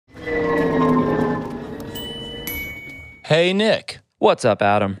Hey, Nick. What's up,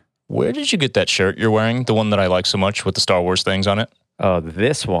 Adam? Where did you get that shirt you're wearing? The one that I like so much with the Star Wars things on it? Oh,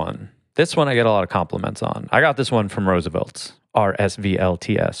 this one. This one I get a lot of compliments on. I got this one from Roosevelt's,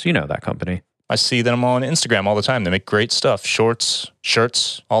 RSVLTS. You know that company. I see them on Instagram all the time. They make great stuff. Shorts,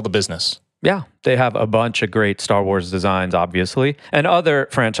 shirts, all the business. Yeah, they have a bunch of great Star Wars designs, obviously, and other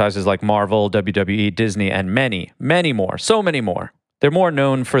franchises like Marvel, WWE, Disney, and many, many more. So many more. They're more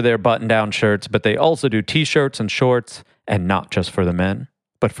known for their button-down shirts, but they also do t-shirts and shorts, and not just for the men,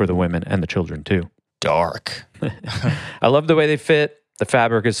 but for the women and the children too. Dark. I love the way they fit. The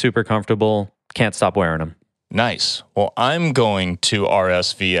fabric is super comfortable. Can't stop wearing them. Nice. Well, I'm going to rsvlts.com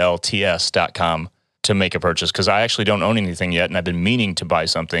to make a purchase because I actually don't own anything yet, and I've been meaning to buy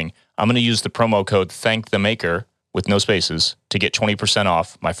something. I'm going to use the promo code ThankTheMaker with no spaces to get 20%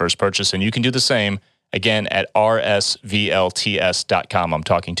 off my first purchase, and you can do the same, again, at rsvlts.com. I'm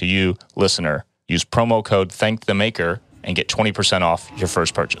talking to you, listener. Use promo code ThankTheMaker and get 20% off your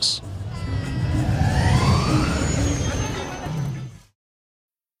first purchase.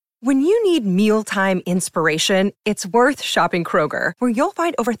 When you need mealtime inspiration, it's worth shopping Kroger, where you'll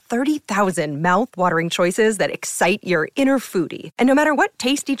find over 30,000 mouth-watering choices that excite your inner foodie. And no matter what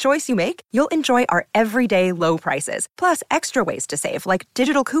tasty choice you make, you'll enjoy our everyday low prices, plus extra ways to save, like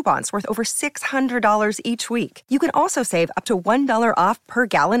digital coupons worth over $600 each week. You can also save up to $1 off per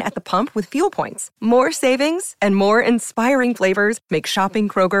gallon at the pump with fuel points. More savings and more inspiring flavors make shopping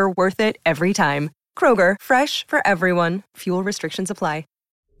Kroger worth it every time. Kroger, fresh for everyone. Fuel restrictions apply.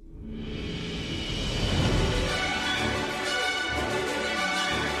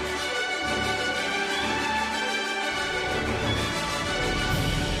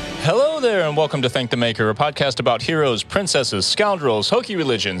 Hello there, and welcome to Thank the Maker, a podcast about heroes, princesses, scoundrels, hokey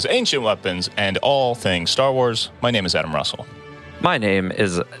religions, ancient weapons, and all things Star Wars. My name is Adam Russell. My name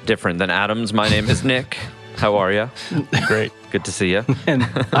is different than Adam's. My name is Nick. How are you? Great. Good to see you. And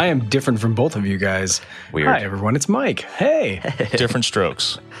I am different from both of you guys. Weird. Hi, everyone. It's Mike. Hey. Different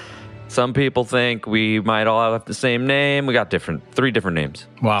strokes. Some people think we might all have the same name. We got three different names.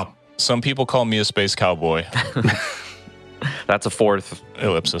 Wow. Some people call me a space cowboy. That's a fourth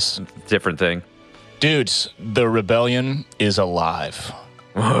Ellipsis. different thing. Dudes, the rebellion is alive.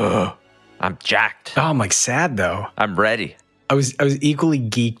 I'm jacked. Oh, I'm like sad though. I'm ready. I was equally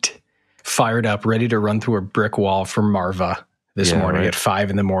geeked, fired up, ready to run through a brick wall for Marva this morning at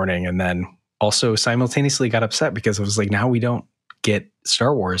 5 a.m, and then also simultaneously got upset because I was like, now we don't get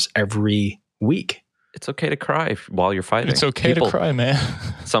Star Wars every week. It's okay to cry while you're fighting. It's okay to cry, man.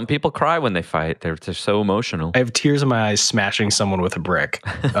 Some people cry when they fight. They're so emotional. I have tears in my eyes smashing someone with a brick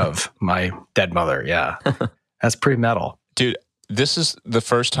of my dead mother. Yeah. That's pretty metal. Dude, this is the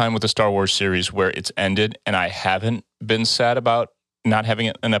first time with the Star Wars series where it's ended and I haven't been sad about not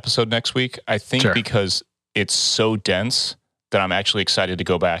having an episode next week. I think because it's so dense that I'm actually excited to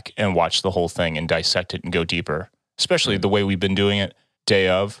go back and watch the whole thing and dissect it and go deeper, especially the way we've been doing it day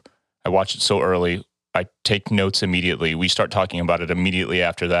of. I watch it so early. I take notes immediately. We start talking about it immediately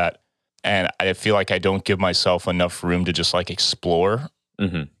after that. And I feel like I don't give myself enough room to just like explore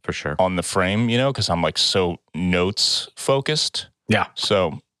for sure on the frame, you know, because I'm like so notes focused. Yeah.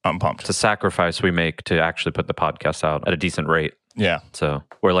 So I'm pumped. It's a sacrifice we make to actually put the podcast out at a decent rate. Yeah. So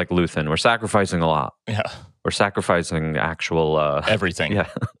we're like Luthen. We're sacrificing a lot. Yeah. We're sacrificing actual... everything. Yeah.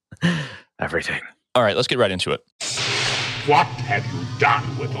 Everything. All right, let's get right into it. What have you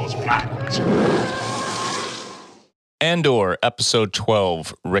done with those plans? Andor, Episode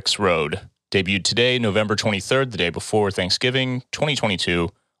 12, Rick's Road. Debuted today, November 23rd, the day before Thanksgiving, 2022,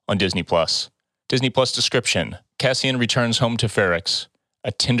 on Disney+. Disney Plus description. Cassian returns home to Ferrix,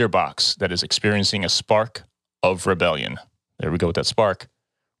 a tinderbox that is experiencing a spark of rebellion. There we go with that spark.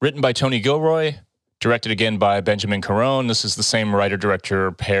 Written by Tony Gilroy, directed again by Benjamin Caron. This is the same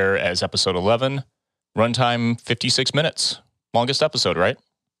writer-director pair as Episode 11. Runtime, 56 minutes. Longest episode, right?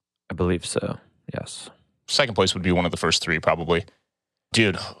 I believe so, yes. Second place would be one of the first three, probably.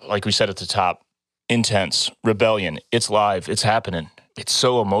 Dude, like we said at the top, intense, rebellion, it's live, it's happening. It's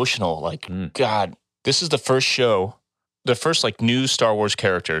so emotional. Like, God, this is the first show, the first like new Star Wars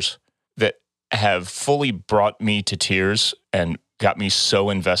characters that have fully brought me to tears and got me so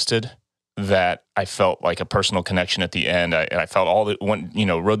invested that I felt like a personal connection at the end. I felt all that went,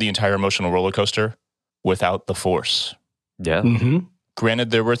 rode the entire emotional roller coaster without the Force. Yeah. Mm-hmm.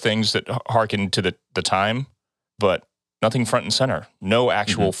 Granted, there were things that harkened to the time, but nothing front and center. No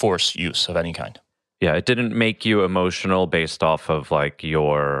actual Force use of any kind. Yeah, it didn't make you emotional based off of like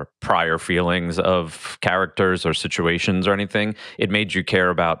your prior feelings of characters or situations or anything. It made you care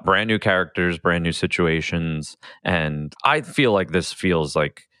about brand new characters, brand new situations. And I feel like this feels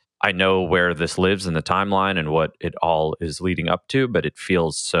like I know where this lives in the timeline and what it all is leading up to, but it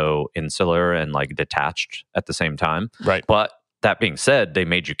feels so insular and like detached at the same time. Right. But that being said, they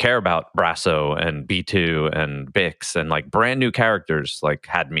made you care about Brasso and B2 and Bix and like brand new characters, like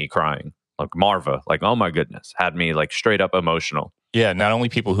had me crying. Like Marva, like, oh my goodness, had me like straight up emotional. Yeah, not only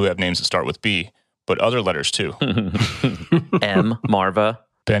people who have names that start with B, but other letters too. M, Marva.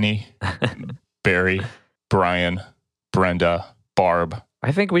 Benny, Barry, Brian, Brenda, Barb.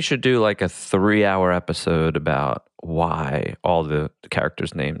 I think we should do like a 3-hour episode about why all the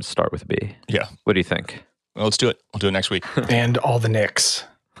characters' names start with B. Yeah. What do you think? Well, let's do it. We'll do it next week. And all the Nicks.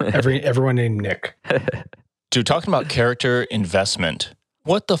 Everyone named Nick. Dude, talking about character investment.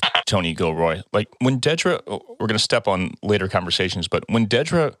 What the Tony Gilroy? Like when Dedra, we're going to step on later conversations, but when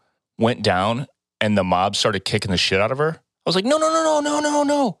Dedra went down and the mob started kicking the shit out of her, I was like,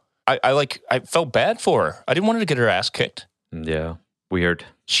 no. I felt bad for her. I didn't want her to get her ass kicked. Yeah. Weird.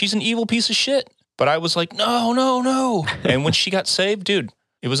 She's an evil piece of shit. But I was like, no. And when she got saved, dude,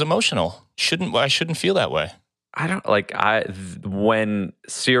 it was emotional. I shouldn't feel that way. When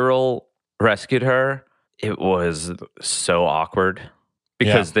Cyril rescued her, it was so awkward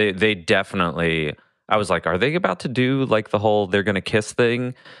because they definitely, I was like, are they about to do like the whole they're going to kiss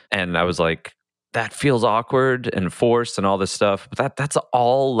thing? And I was like, that feels awkward and forced and all this stuff. But that's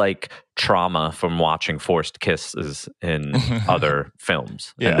all like trauma from watching forced kisses in other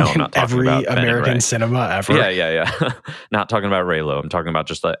films. Yeah. And no, I'm not talking Every about Ben and American Ray. cinema ever. Yeah. Not talking about Raylo. I'm talking about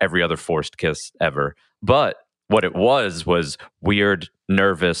just every other forced kiss ever. But what it was weird,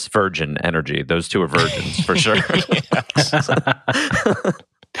 nervous, virgin energy. Those two are virgins for sure.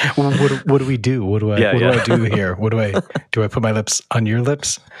 Well, what do we do? What do I do here? What do I put my lips on your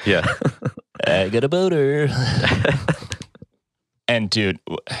lips? Yeah. I got a boater. And dude,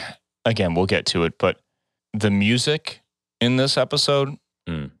 again, we'll get to it, but the music in this episode,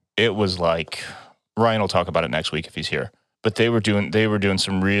 it was like, Ryan will talk about it next week if he's here. But they were doing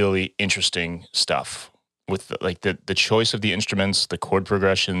some really interesting stuff with the choice of the instruments, the chord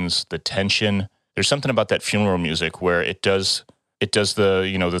progressions, the tension. There's something about that funeral music where it does the the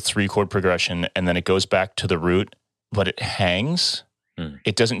 3-chord progression and then it goes back to the root, but it hangs.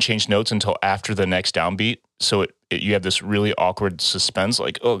 It doesn't change notes until after the next downbeat. So you have this really awkward suspense,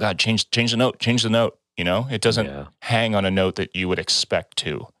 like, oh God, change the note. It doesn't hang on a note that you would expect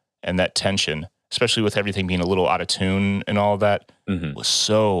to. And that tension, especially with everything being a little out of tune and all of that, was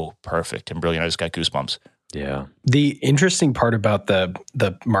so perfect and brilliant. I just got goosebumps. Yeah. The interesting part about the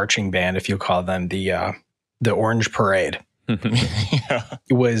marching band, if you call them the Orange Parade,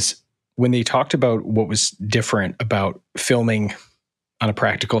 was when they talked about what was different about filming on a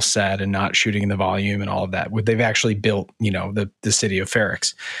practical set and not shooting in the volume and all of that. They've actually built, the city of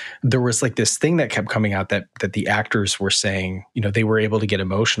Ferrix. There was like this thing that kept coming out that the actors were saying, they were able to get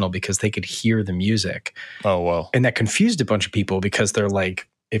emotional because they could hear the music. Oh, well. And that confused a bunch of people because they're like,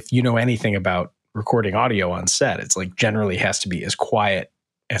 if you know anything about recording audio on set, it's like generally has to be as quiet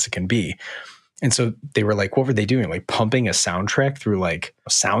as it can be. And so they were like, what were they doing? Like pumping a soundtrack through like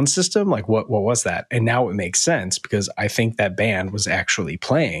a sound system? Like what was that? And now it makes sense because I think that band was actually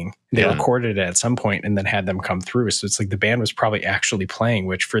playing. They recorded it at some point and then had them come through. So it's like the band was probably actually playing,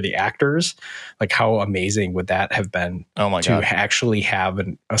 which for the actors, like how amazing would that have been to actually have a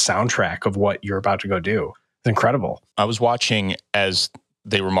soundtrack of what you're about to go do? It's incredible. I was watching as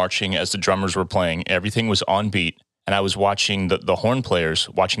they were marching, as the drummers were playing. Everything was on beat. And I was watching the horn players,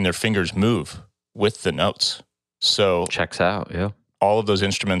 watching their fingers move with the notes. So checks out, yeah. All of those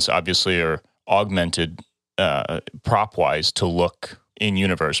instruments obviously are augmented prop-wise to look in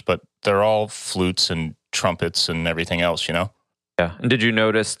universe, but they're all flutes and trumpets and everything else, Yeah. And did you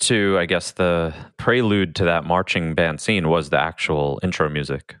notice too, I guess the prelude to that marching band scene was the actual intro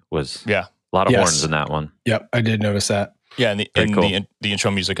music. Was a lot of horns in that one. Yep, I did notice that. Yeah, and the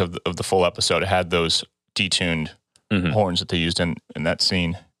intro music of the full episode had those detuned horns that they used in that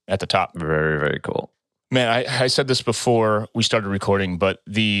scene at the top. Very, very cool. Man, I said this before we started recording, but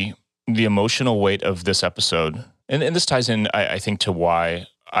the emotional weight of this episode, and this ties in, I think, to why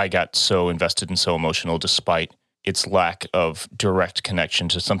I got so invested and so emotional despite its lack of direct connection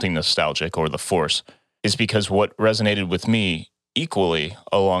to something nostalgic or the Force, is because what resonated with me equally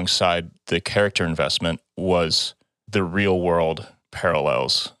alongside the character investment was the real world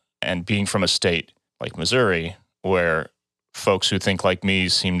parallels. And being from a state like Missouri, where folks who think like me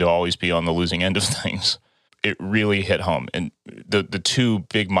seem to always be on the losing end of things, it really hit home. And the two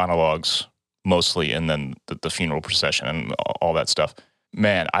big monologues mostly, and then the funeral procession and all that stuff.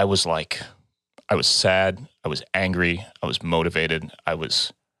 Man, I was sad, I was angry, I was motivated, I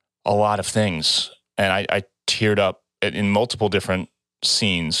was a lot of things. And I teared up in multiple different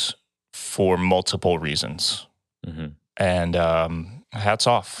scenes for multiple reasons. Mm-hmm. And hats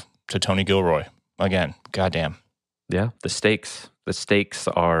off to Tony Gilroy. Again, goddamn. Yeah, the stakes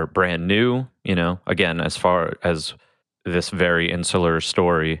are brand new. Again, as far as this very insular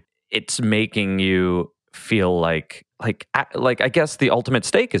story, it's making you feel like I guess the ultimate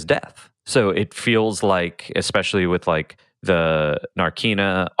stake is death. So it feels like, especially with like the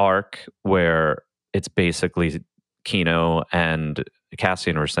Narkina arc, where it's basically Kino and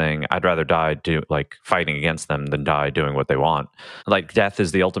Cassian were saying, I'd rather die fighting against them than die doing what they want. Like, death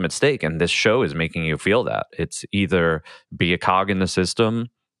is the ultimate stake, and this show is making you feel that. It's either be a cog in the system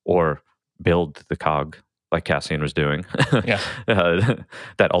or build the cog, like Cassian was doing. Yeah.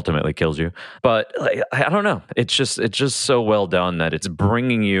 That ultimately kills you. But I don't know. It's just so well done that it's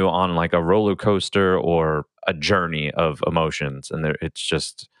bringing you on like a roller coaster or a journey of emotions, and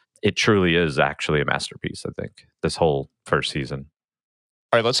it truly is actually a masterpiece. I think this whole first season.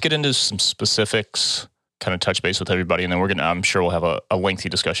 All right, let's get into some specifics, kind of touch base with everybody, and then I'm sure we'll have a lengthy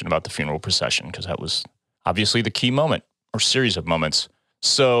discussion about the funeral procession, because that was obviously the key moment or series of moments.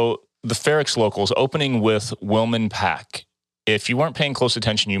 So the Ferrix locals opening with Wilman Pack. If you weren't paying close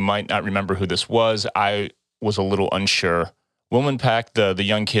attention, you might not remember who this was. I was a little unsure. Wilman Pack, the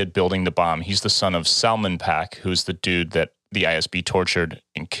young kid building the bomb, he's the son of Salman Pack, who's the dude that the ISB tortured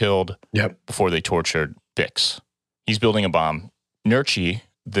and killed before they tortured Bix. He's building a bomb. Nurchi,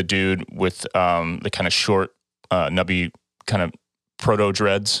 the dude with the kind of short, nubby, kind of proto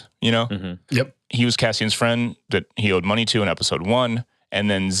dreads, Mm-hmm. Yep. He was Cassian's friend that he owed money to in episode 1.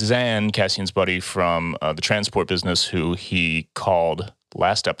 And then Zan, Cassian's buddy from the transport business, who he called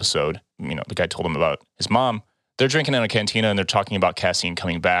last episode. The guy told him about his mom. They're drinking in a cantina and they're talking about Cassian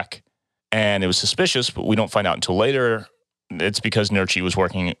coming back. And it was suspicious, but we don't find out until later. It's because Nurchi was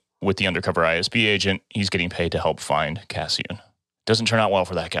working with the undercover ISB agent. He's getting paid to help find Cassian. Doesn't turn out well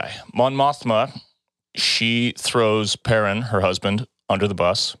for that guy. Mon Mothma, she throws Perrin, her husband, under the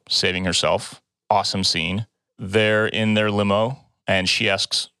bus, saving herself. Awesome scene. They're in their limo, and she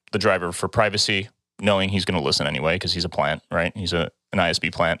asks the driver for privacy, knowing he's going to listen anyway, because he's a plant, right? He's an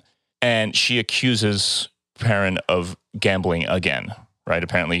ISB plant. And she accuses Perrin of gambling again, right?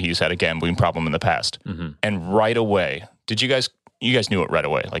 Apparently he's had a gambling problem in the past. Mm-hmm. And right away, you guys knew it right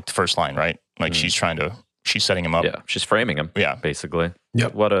away, like the first line, right? Like she's setting him up. Yeah, she's framing him. Yeah. Basically.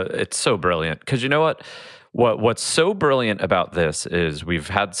 Yep. It's so brilliant. Because you know what? What's so brilliant about this is we've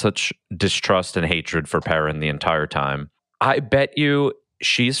had such distrust and hatred for Perrin the entire time. I bet you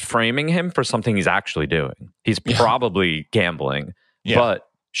she's framing him for something he's actually doing. He's probably gambling. Yeah. But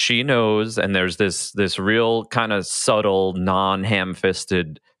she knows, and there's this real kind of subtle,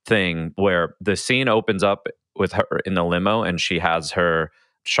 non-ham-fisted thing where the scene opens up with her in the limo, and she has her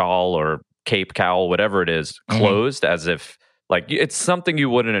shawl or cape, cowl, whatever it is, closed, as if like it's something you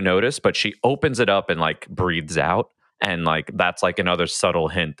wouldn't have noticed, but she opens it up and like breathes out, and like that's like another subtle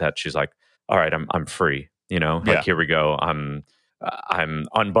hint that she's like, all right, I'm free, like here we go, I'm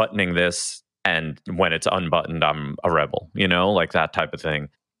unbuttoning this, and when it's unbuttoned, I'm a rebel, like that type of thing.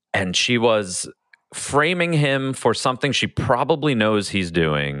 And she was framing him for something she probably knows he's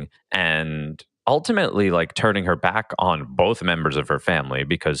doing, and ultimately like turning her back on both members of her family,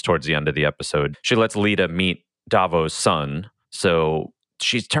 because towards the end of the episode, she lets Lita meet Davos' son. So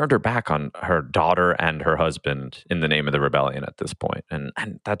she's turned her back on her daughter and her husband in the name of the rebellion at this point. And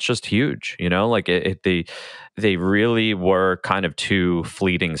that's just huge, like they really were kind of two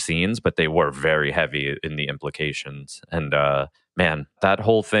fleeting scenes, but they were very heavy in the implications. And man, that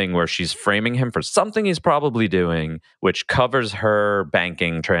whole thing where she's framing him for something he's probably doing, which covers her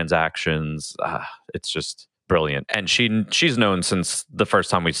banking transactions, it's just brilliant. And she's known since the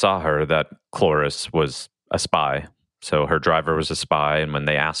first time we saw her that Chloris was a spy. So her driver was a spy, and when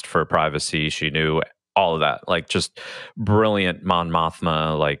they asked for privacy, she knew all of that. Like, just brilliant Mon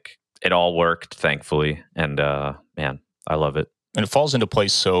Mothma. Like, it all worked, thankfully. And man, I love it. And it falls into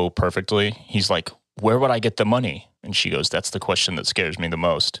place so perfectly. He's like, where would I get the money? And she goes, that's the question that scares me the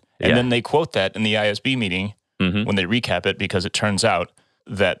most. And then they quote that in the ISB meeting when they recap it, because it turns out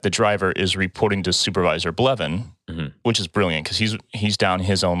that the driver is reporting to Supervisor Blevin, which is brilliant, because he's down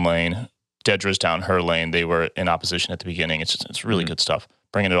his own lane. Dedra's down her lane. They were in opposition at the beginning. It's really good stuff,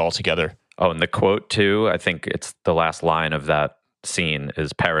 bringing it all together. Oh, and the quote too, I think it's the last line of that scene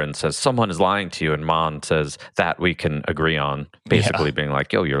is Perrin says, someone is lying to you, and Mon says, that we can agree on, basically being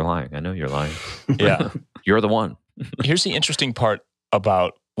like, yo, you're lying. I know you're lying. Yeah. You're the one. Here's the interesting part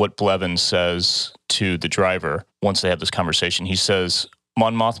about what Blevin says to the driver once they have this conversation. He says,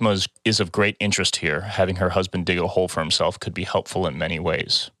 Mon Mothma is of great interest here. Having her husband dig a hole for himself could be helpful in many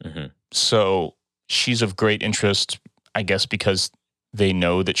ways. So she's of great interest, I guess, because they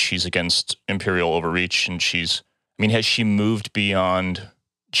know that she's against Imperial overreach, and has she moved beyond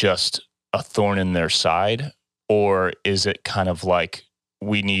just a thorn in their side? Or is it kind of like,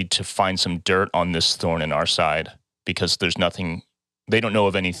 we need to find some dirt on this thorn in our side because there's nothing, they don't know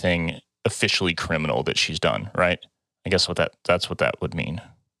of anything officially criminal that she's done, right? I guess that's what that would mean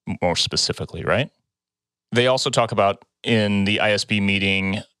more specifically, right? They also talk about in the ISB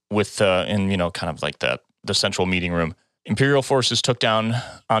meeting kind of like the central meeting room, Imperial forces took down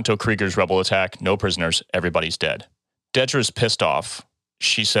Anto Krieger's rebel attack, no prisoners, everybody's dead. Dedra's pissed off.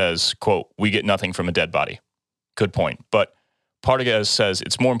 She says, quote, "We get nothing from a dead body." Good point. But Partagaz says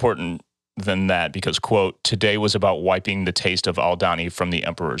it's more important than that because, quote, "Today was about wiping the taste of Aldhani from the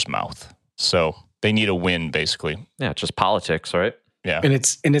Emperor's mouth." So they need a win, basically. Yeah, just politics, right? Yeah. And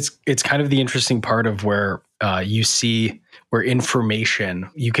it's kind of the interesting part of where you see where information,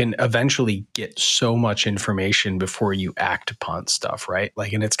 you can eventually get so much information before you act upon stuff, right?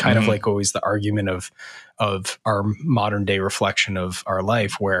 Like, and it's kind of like always the argument of our modern day reflection of our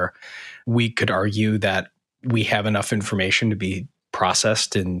life, where we could argue that we have enough information to be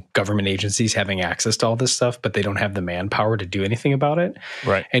processed and government agencies having access to all this stuff, but they don't have the manpower to do anything about it.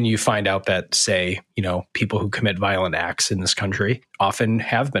 Right. And you find out that, say, people who commit violent acts in this country often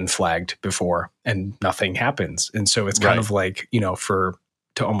have been flagged before and nothing happens. And so it's kind of like, to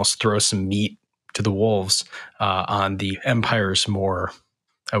almost throw some meat to the wolves on the Empire's more,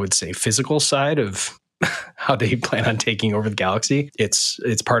 I would say, physical side of how they plan on taking over the galaxy. It's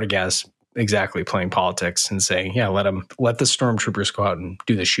Partagaz exactly playing politics and saying, yeah, let the stormtroopers go out and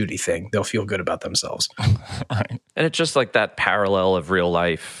do the shooty thing. They'll feel good about themselves. Right. And it's just like that parallel of real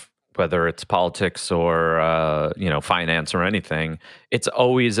life, whether it's politics or, finance or anything. It's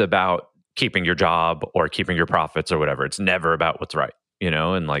always about keeping your job or keeping your profits or whatever. It's never about what's right,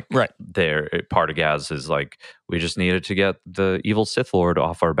 and like Partagaz is like, we just needed to get the evil Sith Lord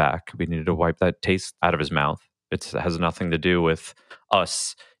off our back. We needed to wipe that taste out of his mouth. It has nothing to do with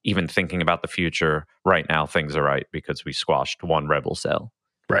us even thinking about the future. Right now, things are right because we squashed one rebel cell.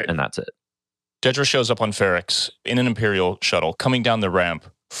 Right. And that's it. Dedra shows up on Ferrix in an Imperial shuttle coming down the ramp,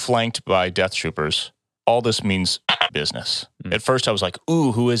 flanked by Death Troopers. All this means business. At first, I was like,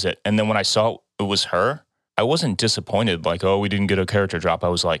 ooh, who is it? And then when I saw it was her, I wasn't disappointed. Like, oh, we didn't get a character drop. I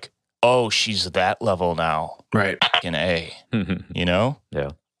was like, oh, she's that level now. Right. In A,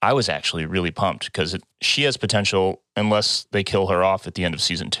 Yeah. I was actually really pumped because she has potential, unless they kill her off at the end of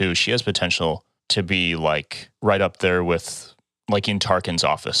season 2, she has potential to be like right up there with like in Tarkin's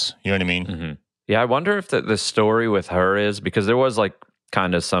office. You know what I mean? Mm-hmm. Yeah, I wonder if the story with her is, because there was like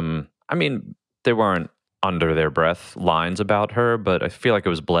kind of some, they weren't under their breath lines about her, but I feel like it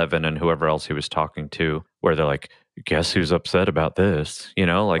was Blevin and whoever else he was talking to, where they're like, guess who's upset about this?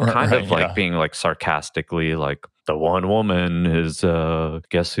 Being like sarcastically like, the one woman is,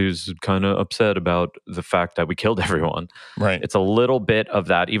 guess who's kind of upset about the fact that we killed everyone. Right. It's a little bit of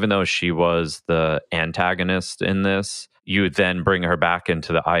that, even though she was the antagonist in this, you then bring her back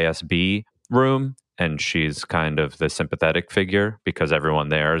into the ISB room and she's kind of the sympathetic figure because everyone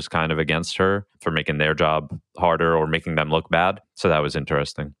there is kind of against her for making their job harder or making them look bad. So that was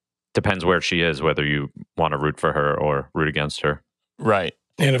interesting. Depends where she is, whether you want to root for her or root against her. Right.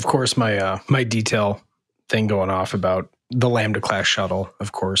 And of course, my detail thing going off about the Lambda class shuttle,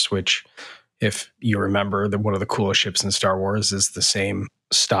 of course, which, if you remember, one of the coolest ships in Star Wars is the same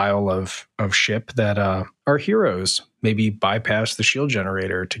style of ship that our heroes maybe bypass the shield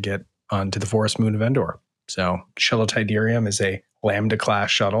generator to get onto the forest moon of Endor. So Shuttle Tydirium is a Lambda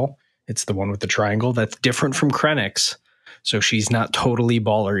class shuttle. It's the one with the triangle that's different from Krennic's. So she's not totally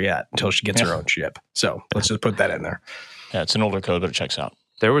baller yet until she gets her own ship. So let's just put that in there. Yeah, it's an older code, but it checks out.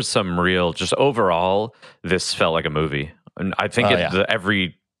 There was some real, just overall, this felt like a movie. And I think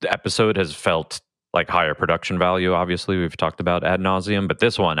every episode has felt like higher production value. Obviously, we've talked about ad nauseum, but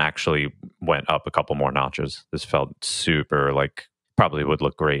this one actually went up a couple more notches. This felt super, like, probably would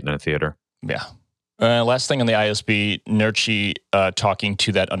look great in a theater. Yeah. Last thing on the ISB, Nurchi talking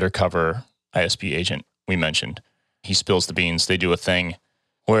to that undercover ISB agent we mentioned. He spills the beans. They do a thing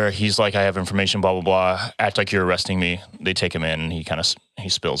where he's like, I have information, blah, blah, blah. Act like you're arresting me. They take him in and he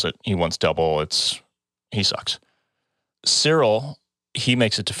spills it. He wants double. He sucks. Cyril, he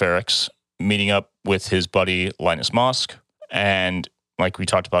makes it to Ferrix, meeting up with his buddy Linus Mosk. And like we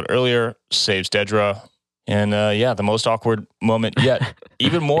talked about earlier, saves Dedra. And the most awkward moment yet.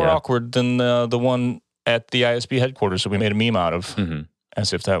 Even more awkward than the one at the ISB headquarters that we made a meme out of. Mm-hmm.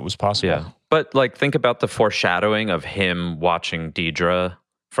 As if that was possible. Yeah. But like, think about the foreshadowing of him watching Dedra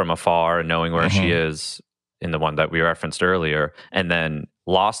from afar and knowing where she is in the one that we referenced earlier. And then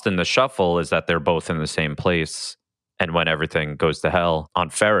lost in the shuffle is that they're both in the same place And when everything goes to hell on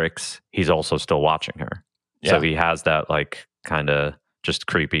Ferrix, he's also still watching her. Yeah. So he has that like kind of just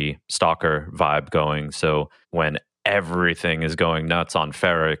creepy stalker vibe going. So when everything is going nuts on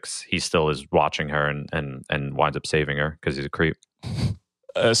Ferrix, he still is watching her and winds up saving her because he's a creep.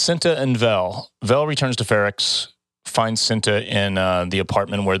 Cinta and Vel. Vel returns to Ferrix, finds Cinta in the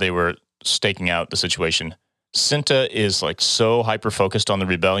apartment where they were staking out the situation. Cinta is like so hyper-focused on the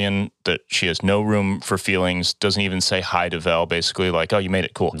rebellion that she has no room for feelings, doesn't even say hi to Vel, basically like, oh, you made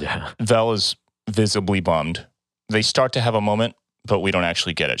it, cool. Yeah. Vel is visibly bummed. They start to have a moment, but we don't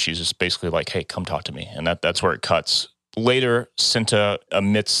actually get it. She's just basically like, hey, come talk to me. And that's where it cuts. Later, Cinta,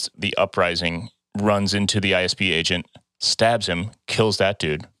 amidst the uprising, runs into the ISB agent, stabs him, kills that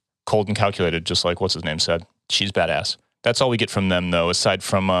dude. Cold and calculated, just like what's his name said. She's badass. That's all we get from them, though, aside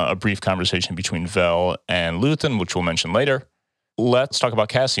from a brief conversation between Vel and Luthen, which we'll mention later. Let's talk about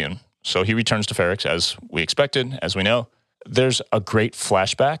Cassian. So he returns to Ferrix, as we expected, as we know. There's a great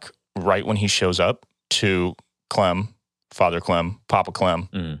flashback right when he shows up to Clem, Father Clem, Papa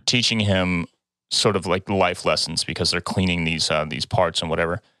Clem, teaching him sort of like life lessons because they're cleaning these parts and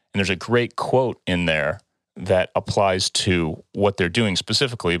whatever. And there's a great quote in there that applies to what they're doing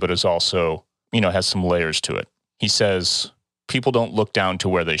specifically, but is also, has some layers to it. He says, people don't look down to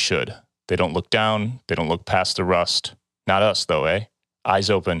where they should. They don't look down. They don't look past the rust. Not us, though, eh?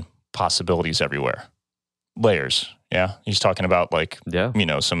 Eyes open, possibilities everywhere. Layers, yeah? He's talking about,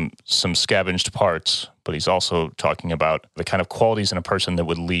 some scavenged parts, but he's also talking about the kind of qualities in a person that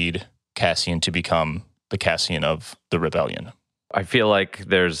would lead Cassian to become the Cassian of the rebellion. I feel like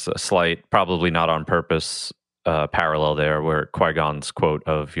there's a slight, probably not on purpose, parallel there where Qui-Gon's quote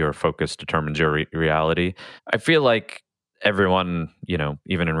of your focus determines your reality. I feel like everyone,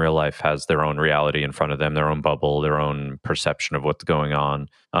 even in real life, has their own reality in front of them, their own bubble, their own perception of what's going on.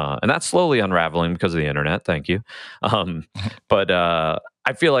 And that's slowly unraveling because of the internet. Thank you. But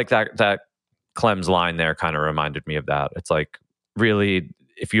I feel like that Clem's line there kind of reminded me of that. It's like, really,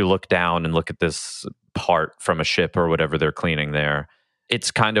 if you look down and look at this part from a ship or whatever they're cleaning there, it's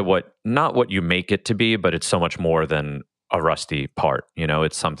kind of not what you make it to be, but it's so much more than a rusty part.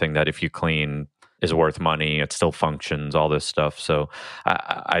 It's something that if you clean is worth money, it still functions, all this stuff. So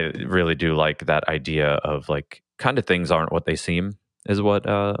I really do like that idea of like kind of things aren't what they seem is what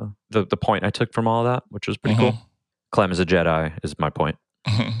the point I took from all of that, which was pretty cool. Clem is a Jedi is my point.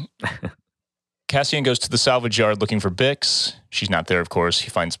 Cassian goes to the salvage yard looking for Bix. She's not there, of course. He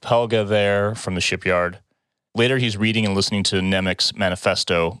finds Pelga there from the shipyard. Later, he's reading and listening to Nemik's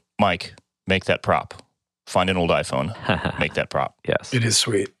manifesto. Mike, make that prop. Find an old iPhone. Make that prop. Yes. It is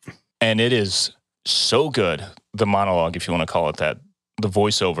sweet. And it is so good. The monologue, if you want to call it that, the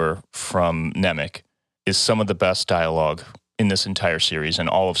voiceover from Nemik is some of the best dialogue in this entire series and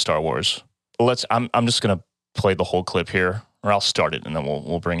all of Star Wars. I'm just going to play the whole clip here, or I'll start it and then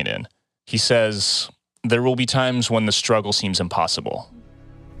we'll bring it in. He says, "There will be times when the struggle seems impossible.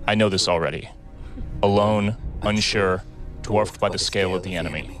 I know this already. Alone, unsure, dwarfed by the scale of the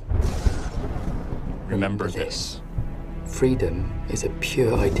enemy. Remember this. Freedom is a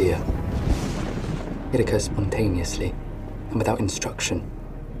pure idea. It occurs spontaneously and without instruction.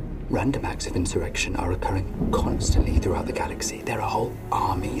 Random acts of insurrection are occurring constantly throughout the galaxy. There are whole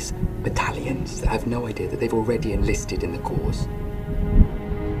armies, battalions that have no idea that they've already enlisted in the cause.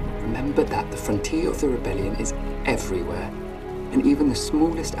 Remember that the frontier of the rebellion is everywhere. And even the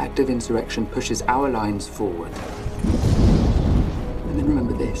smallest act of insurrection pushes our lines forward. And then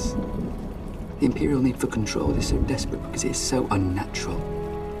remember this. The Imperial need for control is so desperate because it is so unnatural.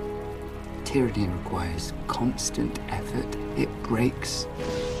 Tyranny requires constant effort. It breaks.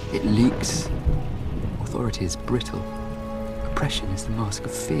 It leaks. Authority is brittle. Oppression is the mask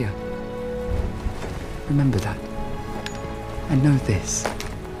of fear. Remember that. And know this.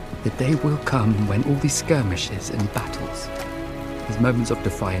 The day will come when all these skirmishes and battles, these moments of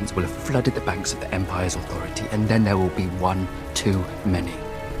defiance will have flooded the banks of the Empire's authority, and then there will be one too many.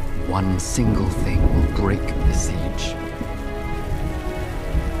 One single thing will break the siege.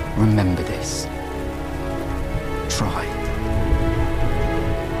 Remember this. Try.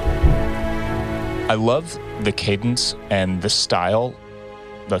 I love the cadence and the style,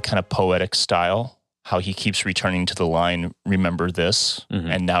 the kind of poetic style, how he keeps returning to the line, remember this,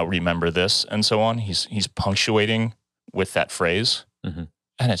 and now remember this, and so on. He's punctuating with that phrase. And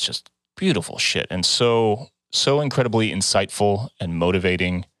it's just beautiful shit. And so incredibly insightful and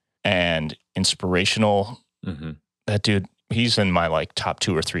motivating and inspirational. That dude, he's in my top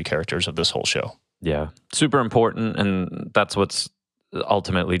 2 or 3 characters of this whole show. Yeah. Super important. And that's what's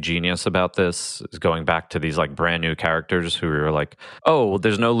ultimately genius about this is going back to these like brand new characters who are like, oh, well,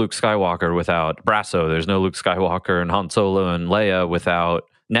 there's no Luke Skywalker without Brasso. There's no Luke Skywalker and Han Solo and Leia without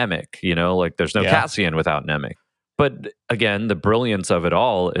Nemik. You know, like there's no Cassian without Nemik. But again, the brilliance of it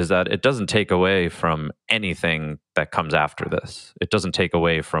all is that it doesn't take away from anything that comes after this. It doesn't take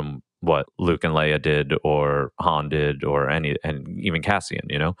away from what Luke and Leia did or Han did and even Cassian,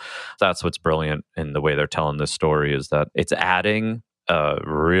 you know? That's what's brilliant in the way they're telling this story, is that it's adding a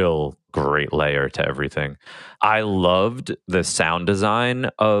real great layer to everything. I loved the sound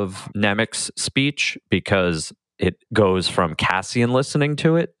design of Nemik's speech because it goes from Cassian listening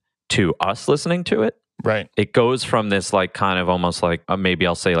to it to us listening to it. Right. It goes from this like kind of almost like maybe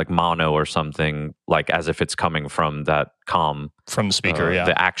I'll say like mono or something, like as if it's coming from that comm from the speaker,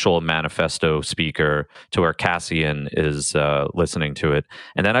 the actual manifesto speaker, to where Cassian is listening to it.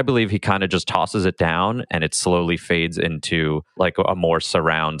 And then I believe he kind of just tosses it down and it slowly fades into like a more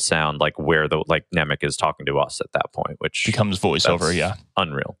surround sound, like where the like Nemik is talking to us at that point, which becomes voiceover. Yeah.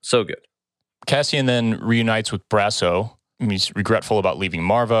 Unreal. So good. Cassian then reunites with Brasso. He's regretful about leaving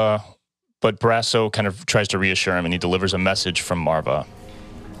Marva, but Brasso kind of tries to reassure him, and he delivers a message from Marva.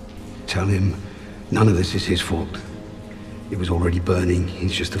 Tell him none of this is his fault. It was already burning.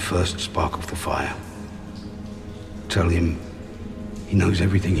 He's just the first spark of the fire. Tell him he knows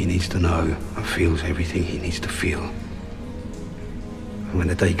everything he needs to know and feels everything he needs to feel. And when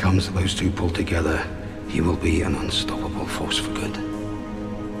the day comes that those two pull together, he will be an unstoppable force for good.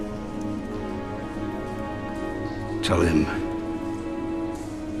 Tell him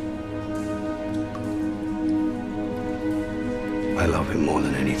I love him more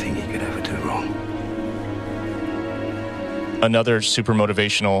than anything he could ever do wrong. Another super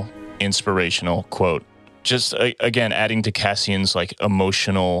motivational, inspirational quote. Just, again, adding to Cassian's like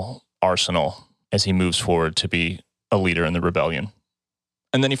emotional arsenal as he moves forward to be a leader in the rebellion.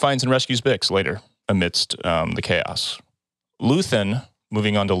 And then he finds and rescues Bix later amidst the chaos. Luthen,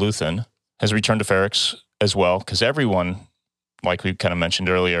 moving on to Luthen, has returned to Ferrix as well, because everyone, like we kind of mentioned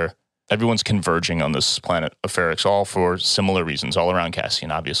earlier, everyone's converging on this planet of Ferrix, all for similar reasons, all around Cassian,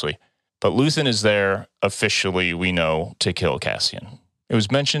 obviously. But Luthen is there officially, we know, to kill Cassian. It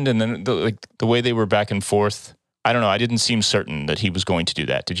was mentioned, and then the way they were back and forth, I don't know, I didn't seem certain that he was going to do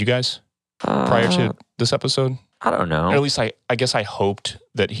that. Did you guys? Prior to this episode? I don't know. Or at least I guess I hoped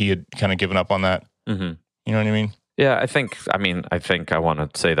that he had kind of given up on that. Mm-hmm. You know what I mean? Yeah, I think I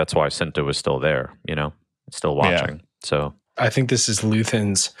want to say that's why Cinta was still there, you know, still watching. Yeah. So I think this is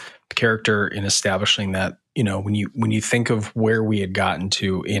Luthen's character in establishing that, you know, when you think of where we had gotten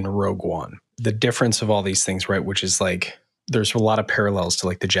to in Rogue One, the difference of all these things, right, which is like there's a lot of parallels to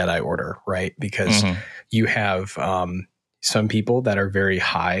like the Jedi Order, right? Because you have some people that are very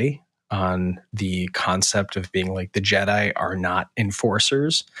high on the concept of being like the Jedi are not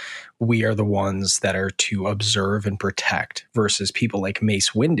enforcers. We are the ones that are to observe and protect, versus people like Mace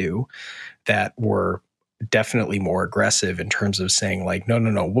Windu that were definitely more aggressive in terms of saying like, no,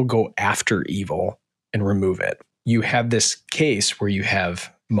 we'll go after evil and remove it. You have this case where you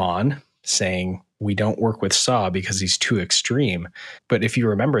have Mon saying, we don't work with Saw because he's too extreme. But if you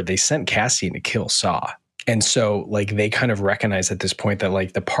remember, they sent Cassian to kill Saw. And so like they kind of recognize at this point that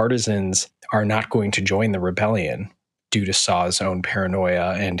like the partisans are not going to join the rebellion due to Saw's own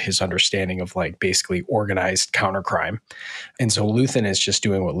paranoia and his understanding of like basically organized countercrime. And so Luthen is just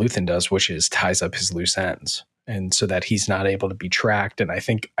doing what Luthen does, which is ties up his loose ends. And so that he's not able to be tracked. And I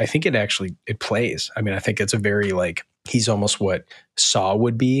think it plays. I mean, I think it's a very like, he's almost what Saw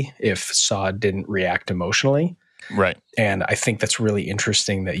would be if Saw didn't react emotionally. Right. And I think that's really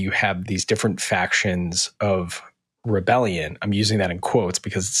interesting that you have these different factions of rebellion. I'm using that in quotes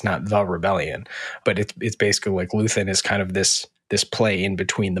because it's not the rebellion, but it's basically like Luthen is kind of this play in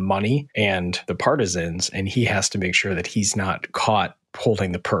between the money and the partisans, and he has to make sure that he's not caught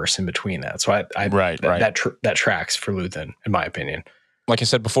holding the purse in between that. So that tracks for Luthen, in my opinion. Like I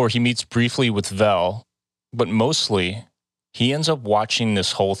said before, he meets briefly with Vel, but mostly he ends up watching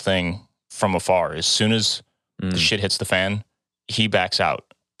this whole thing from afar. As soon as the shit hits the fan, he backs out.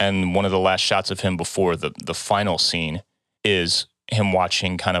 And one of the last shots of him before the final scene is him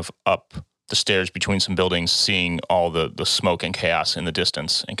watching kind of up the stairs between some buildings, seeing all the smoke and chaos in the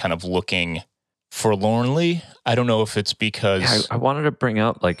distance and kind of looking forlornly. I don't know if it's because... Yeah, I wanted to bring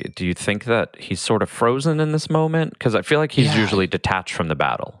up, like, do you think that he's sort of frozen in this moment? Because I feel like he's usually detached from the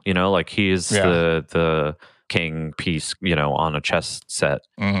battle, you know? Like, he is the king piece, you know, on a chess set,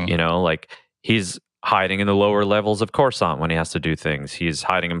 you know? Like, he's hiding in the lower levels of Coruscant when he has to do things. He's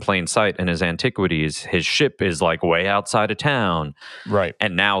hiding in plain sight in his antiquities. His ship is like way outside of town. Right.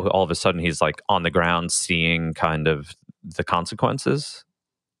 And now all of a sudden he's like on the ground seeing kind of the consequences.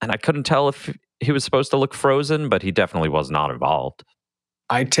 And I couldn't tell if he was supposed to look frozen, but he definitely was not involved.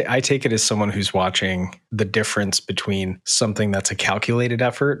 I take it as someone who's watching the difference between something that's a calculated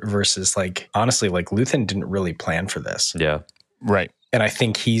effort versus like, honestly, like Luthen didn't really plan for this. Yeah. Right. And I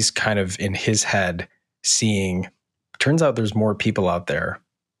think he's kind of in his head seeing, turns out there's more people out there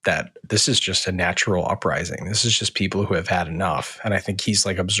that this is just a natural uprising. This is just people who have had enough. And I think he's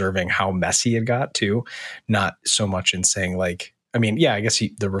like observing how messy it got too, not so much in saying like, I mean, yeah, I guess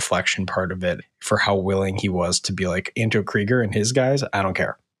the reflection part of it for how willing he was to be like Anto Krieger and his guys, I don't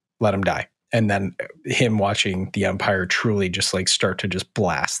care. Let him die. And then him watching the Empire truly just like start to just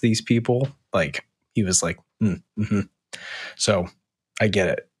blast these people. Like he was like, So I get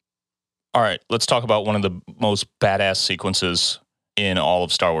it. All right, let's talk about one of the most badass sequences in all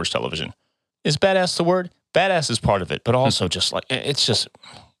of Star Wars television. Is badass the word? Badass is part of it, but also just like, it's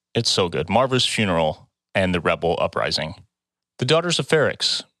so good. Marva's funeral and the rebel uprising. The Daughters of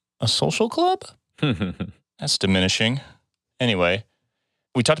Ferrix, a social club? That's diminishing. Anyway,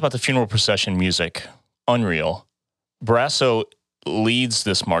 we talked about the funeral procession music. Unreal. Brasso leads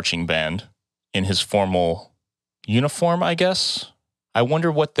this marching band in his formal uniform, I guess. I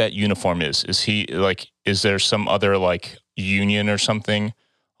wonder what that uniform is. Is he like, is there some other like union or something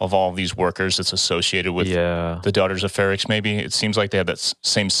of all of these workers that's associated with the Daughters of Ferrix maybe? It seems like they have that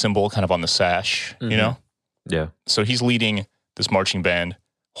same symbol kind of on the sash, you know? Yeah. So he's leading this marching band,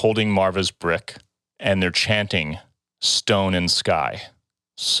 holding Marva's brick, and they're chanting Stone and Sky.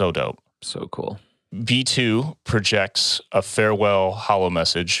 So dope. So cool. B2 projects a farewell holo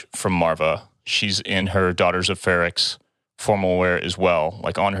message from Marva. She's in her Daughters of Ferrix formal wear as well.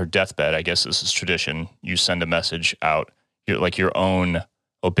 Like on her deathbed, I guess this is tradition. You send a message out, like your own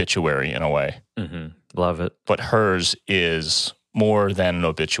obituary in a way. Love it. But hers is more than an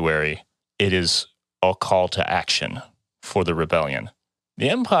obituary. It is a call to action for the rebellion.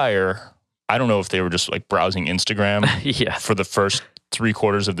 The Empire, I don't know if they were just like browsing Instagram for the first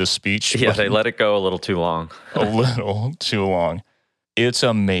 3/4 of this speech. Yeah, they let it go a little too long. A little too long. It's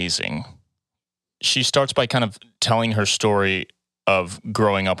amazing. She starts by kind of telling her story of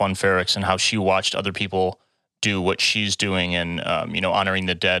growing up on Ferrix and how she watched other people do what she's doing and, honoring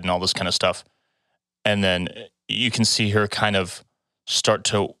the dead and all this kind of stuff. And then you can see her kind of start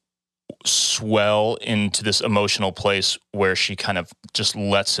to swell into this emotional place where she kind of just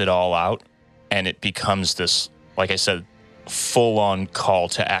lets it all out. And it becomes this, like I said, full-on call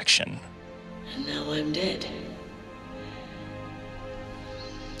to action. And now I'm dead.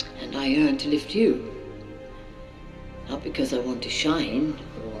 And I yearn to lift you. Not because I want to shine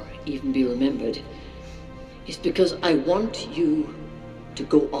or even be remembered. It's because I want you to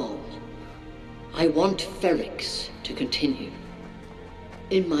go on. I want Ferrix to continue.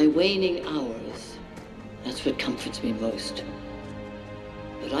 In my waning hours, that's what comforts me most.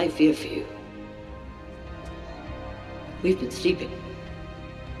 But I fear for you. We've been sleeping.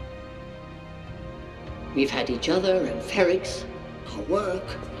 We've had each other and Ferrix, our work,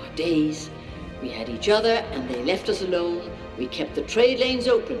 our days. We had each other and they left us alone. We kept the trade lanes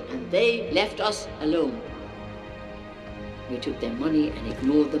open and they left us alone. We took their money and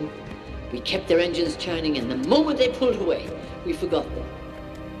ignored them. We kept their engines churning, and the moment they pulled away, we forgot them.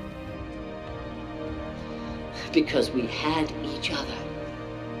 Because we had each other.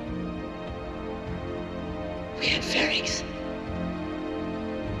 We had Ferrix.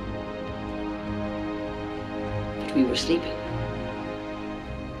 But we were sleeping.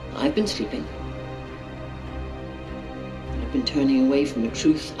 I've been sleeping. I've been turning away from a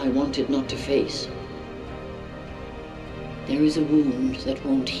truth I wanted not to face. There is a wound that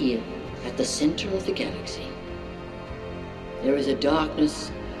won't heal at the center of the galaxy. There is a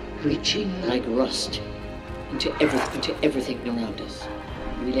darkness reaching like rust into everything around us.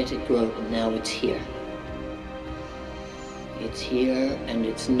 We let it grow, and now it's here. It's here, and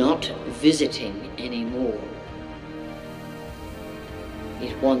it's not visiting anymore.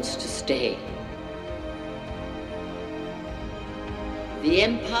 It wants to stay. The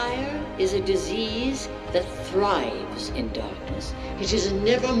Empire is a disease that thrives in darkness. It is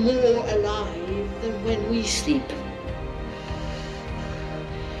never more alive than when we sleep.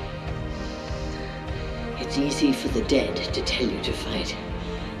 It's easy for the dead to tell you to fight.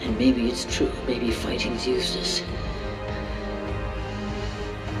 And maybe it's true. Maybe fighting's useless.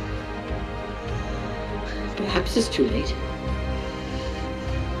 Perhaps it's too late.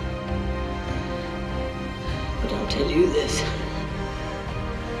 But I'll tell you this.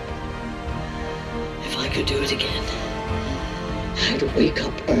 If I could do it again, I'd wake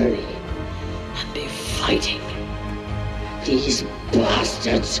up early and be fighting these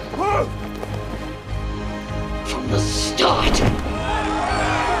bastards. from the start.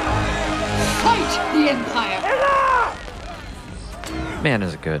 Fight the Empire. Man,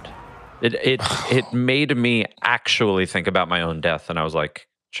 is it good. It made me actually think about my own death, and I was like,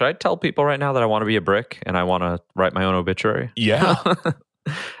 should I tell people right now that I want to be a brick and I want to write my own obituary? Yeah.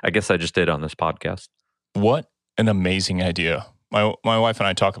 I guess I just did on this podcast. What an amazing idea. My wife and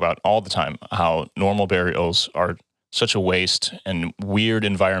I talk about all the time how normal burials are such a waste and weird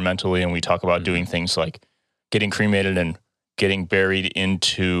environmentally, and we talk about doing things like getting cremated and getting buried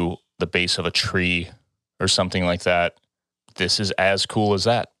into the base of a tree or something like that. This is as cool as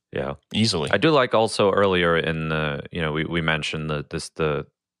that. Yeah. Easily. I do like also earlier in the, we mentioned the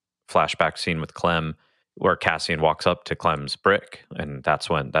flashback scene with Clem where Cassian walks up to Clem's brick, and that's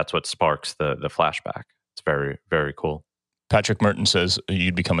what sparks the flashback. It's very, very cool. Patrick Merton says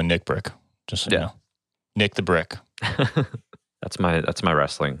you'd become a Nick Brick. Just so you know. Nick the Brick. That's my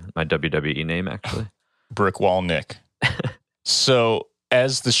wrestling, my WWE name actually. Brick Wall Nick. So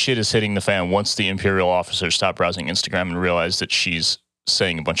as the shit is hitting the fan, once the Imperial officers stop browsing Instagram and realize that she's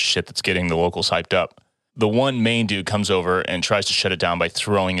saying a bunch of shit that's getting the locals hyped up, the one main dude comes over and tries to shut it down by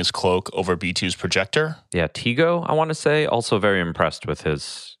throwing his cloak over B2's projector. Yeah, Tigo, I want to say, also very impressed with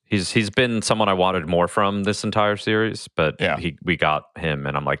his. He's been someone I wanted more from this entire series, but we got him,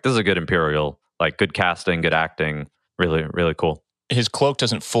 and I'm like, this is a good Imperial, like good casting, good acting, really, really cool. His cloak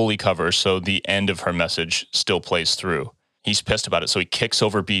doesn't fully cover, so the end of her message still plays through. He's pissed about it, so he kicks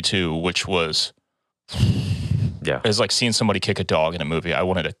over B2, which was... Yeah. It's like seeing somebody kick a dog in a movie. I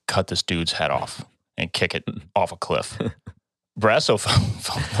wanted to cut this dude's head off and kick it off a cliff. Brasso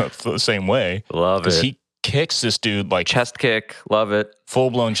felt the same way. Love it. Because he kicks this dude like... Chest kick. Love it.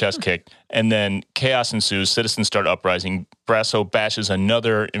 Full-blown chest kick. And then chaos ensues. Citizens start uprising. Brasso bashes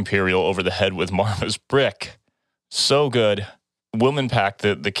another Imperial over the head with Marva's brick. So good. Wilman Pack,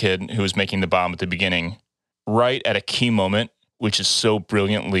 the kid who was making the bomb at the beginning, right at a key moment, which is so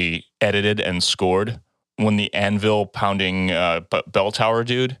brilliantly edited and scored, when the anvil pounding bell tower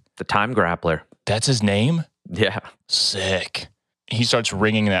dude. The time grappler. That's his name? Yeah. Sick. He starts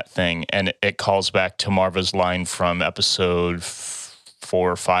ringing that thing, and it calls back to Marva's line from episode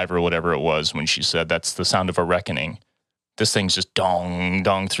 4 or 5 or whatever it was when she said, that's the sound of a reckoning. This thing's just dong,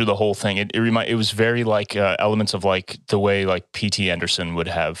 dong through the whole thing. It was very like elements of like the way like P.T. Anderson would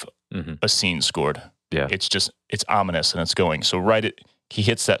have a scene scored. Yeah. It's ominous and it's going. So he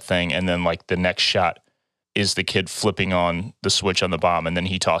hits that thing, and then like the next shot is the kid flipping on the switch on the bomb, and then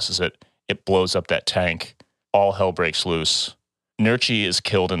he tosses it. It blows up that tank. All hell breaks loose. Nurchi is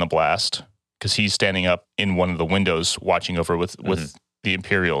killed in the blast because he's standing up in one of the windows watching over with the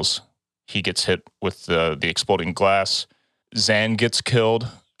Imperials. He gets hit with the exploding glass. Zan gets killed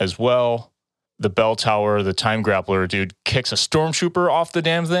as well. The bell tower, the time grappler dude, kicks a stormtrooper off the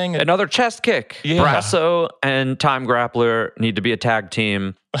damn thing. Another chest kick. Yeah. Brasso and time grappler need to be a tag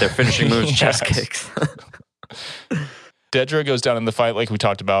team. Their finishing moves, chest kicks. Dedra goes down in the fight like we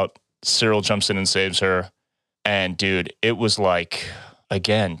talked about. Cyril jumps in and saves her. And dude, it was like,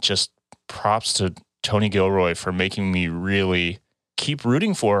 again, just props to Tony Gilroy for making me really keep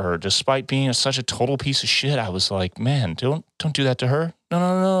rooting for her despite being such a total piece of shit. I was like, man, don't do that to her.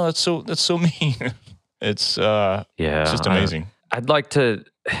 No, that's so mean. It's just amazing. I'd like to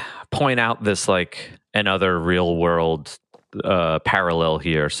point out this like another real world parallel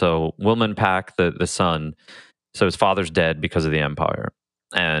here. So Wilman Pack, the son, so his father's dead because of the Empire,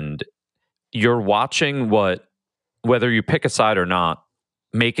 and you're watching whether you pick a side or not,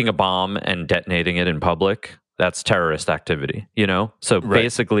 making a bomb and detonating it in public, that's terrorist activity, So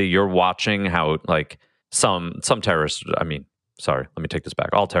basically you're watching how like some terrorists, sorry, let me take this back.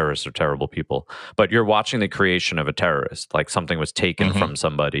 All terrorists are terrible people, but you're watching the creation of a terrorist, like something was taken from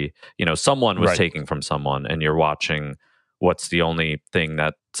somebody, someone was taking from someone, and you're watching what's the only thing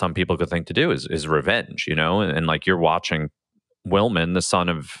that some people could think to do is revenge, and like you're watching Wilman, the son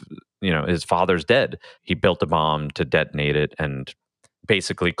of, his father's dead. He built a bomb to detonate it and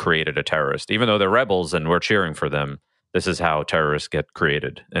basically created a terrorist. Even though they're rebels and we're cheering for them, this is how terrorists get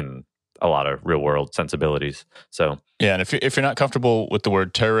created in a lot of real world sensibilities. So yeah, and if you're not comfortable with the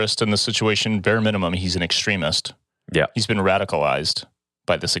word terrorist in this situation, bare minimum, he's an extremist. Yeah, he's been radicalized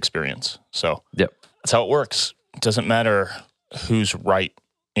by this experience. So yep, that's how it works. It doesn't matter who's right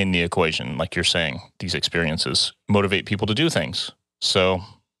in the equation, like you're saying. These experiences motivate people to do things. So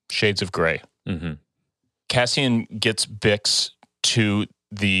shades of gray. Cassian gets Bix to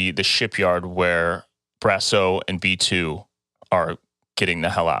the shipyard where Brasso and B2 are getting the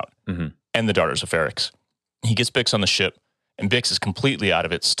hell out, and the Daughters of Ferrix. He gets Bix on the ship, and Bix is completely out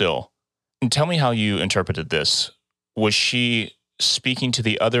of it still. And tell me how you interpreted this. Was she speaking to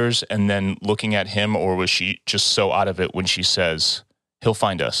the others and then looking at him, or was she just so out of it when she says, he'll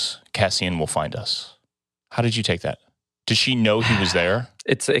find us, Cassian will find us? How did you take that? Did she know he was there?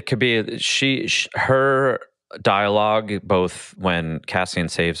 It could be her dialogue, both when Cassian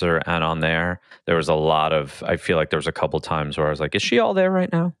saves her and on there was a lot of, I feel like there was a couple times where I was like, is she all there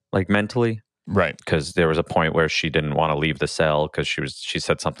right now? Like mentally? Right. Because there was a point where she didn't want to leave the cell because she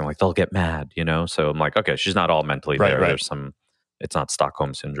said something like, they'll get mad, So I'm like, okay, she's not all mentally there. Right. There's it's not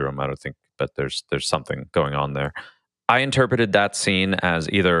Stockholm Syndrome, I don't think, but there's something going on there. I interpreted that scene as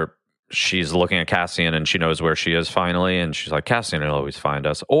either she's looking at Cassian and she knows where she is finally, and she's like, Cassian will always find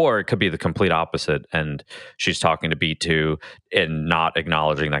us. Or it could be the complete opposite, and she's talking to B2 and not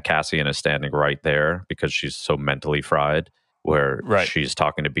acknowledging that Cassian is standing right there because she's so mentally fried, where she's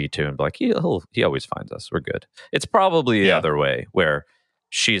talking to B2 and be like, he always finds us. We're good. It's probably the other way, where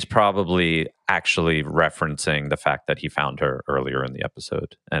she's probably actually referencing the fact that he found her earlier in the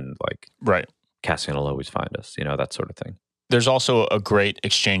episode and like, Cassian will always find us, that sort of thing. There's also a great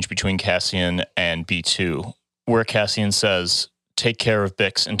exchange between Cassian and B2 where Cassian says, take care of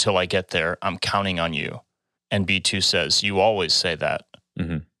Bix until I get there. I'm counting on you. And B2 says, you always say that.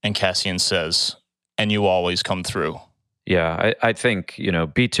 Mm-hmm. And Cassian says, and you always come through. Yeah, I think,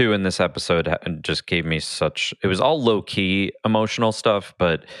 B2 in this episode just gave me it was all low-key emotional stuff,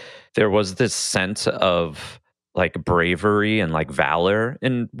 but there was this sense of like bravery and like valor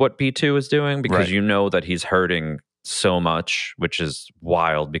in what B2 is doing, because that he's hurting so much, which is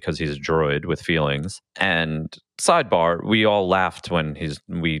wild because he's a droid with feelings. And sidebar, we all laughed when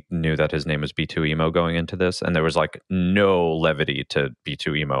we knew that his name was B2 Emo going into this, and there was like no levity to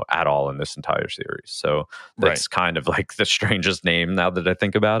B2 Emo at all in this entire series. So that's kind of like the strangest name now that I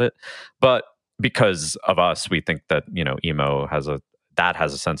think about it. But because of us, we think that, Emo has a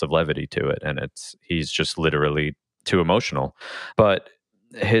sense of levity to it, and he's just literally too emotional. But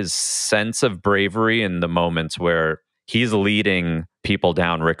his sense of bravery in the moments where he's leading people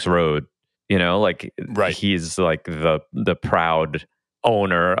down Rick's road, he's like the proud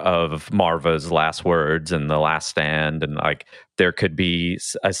owner of Marva's last words and the last stand, and like there could be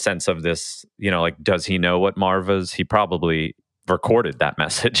a sense of this, does he know what he probably recorded that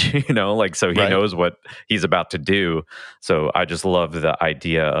message, so he knows what he's about to do. So I just love the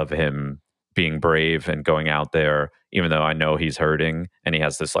idea of him being brave and going out there, even though I know he's hurting, and he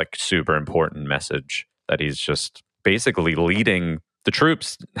has this like super important message that he's just basically leading the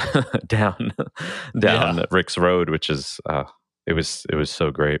troops down Rick's road, which is it was so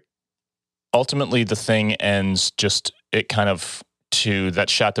great. Ultimately, the thing ends it kind of to that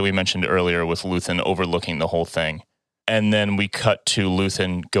shot that we mentioned earlier with Luthen overlooking the whole thing. And then we cut to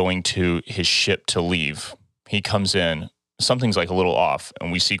Luthen going to his ship to leave. He comes in. Something's like a little off,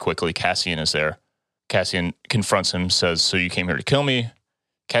 and we see quickly Cassian is there. Cassian confronts him, says, so you came here to kill me?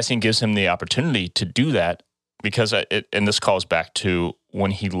 Cassian gives him the opportunity to do that because, and this calls back to when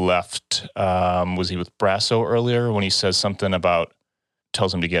he left, was he with Brasso earlier, when he says something about,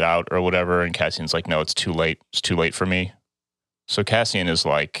 tells him to get out or whatever, and Cassian's like, no, it's too late. It's too late for me. So Cassian is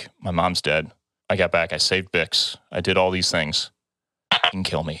like, my mom's dead. I got back. I saved Bix. I did all these things. You can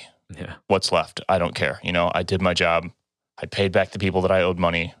kill me. Yeah. What's left? I don't care. I did my job. I paid back the people that I owed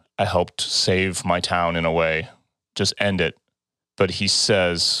money. I helped save my town in a way. Just end it. But he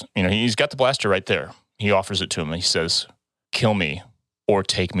says, he's got the blaster right there. He offers it to him. And he says, kill me or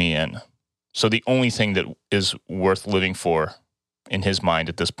take me in. So the only thing that is worth living for in his mind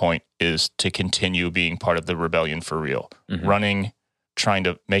at this point is to continue being part of the rebellion for real. Mm-hmm. Running, trying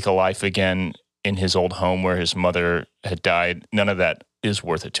to make a life again in his old home where his mother had died. None of that is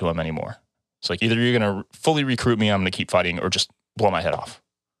worth it to him anymore. It's like, either you're going to fully recruit me, I'm going to keep fighting, or just blow my head off.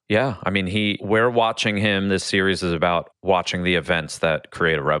 Yeah. I mean, we're watching him. This series is about watching the events that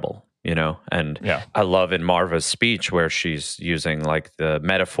create a rebel, And I love in Marva's speech where she's using like the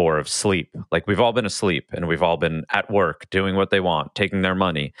metaphor of sleep. Like, we've all been asleep and we've all been at work doing what they want, taking their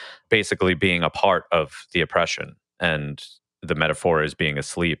money, basically being a part of the oppression. And the metaphor is being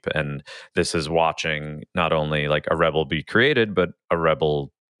asleep. And this is watching not only like a rebel be created, but a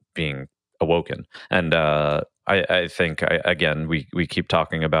rebel being awoken. And I think, again, we keep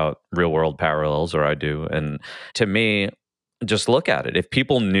talking about real world parallels, or I do. And to me, just look at it. If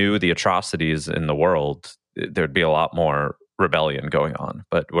people knew the atrocities in the world, there'd be a lot more rebellion going on.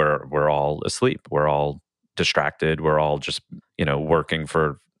 But we're all asleep. We're all distracted. We're all just, working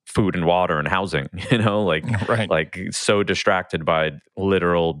for food and water and housing, like so distracted by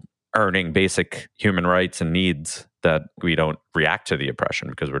literal earning basic human rights and needs that we don't react to the oppression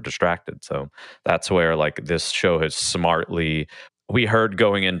because we're distracted. So that's where like this show has smartly, we heard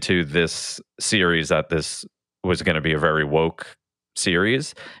going into this series that this was going to be a very woke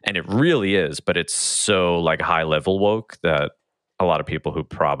series, and it really is, but it's so like high level woke that a lot of people who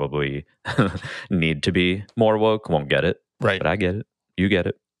probably need to be more woke won't get it. Right. But I get it. You get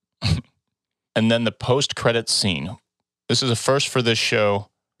it. And then the post-credits scene. This is a first for this show.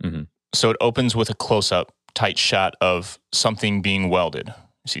 Mm-hmm. So it opens with a close-up, tight shot of something being welded.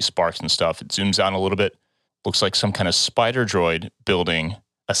 You see sparks and stuff. It zooms out a little bit. Looks like some kind of spider droid building,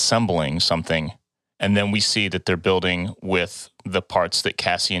 assembling something. And then we see that they're building with the parts that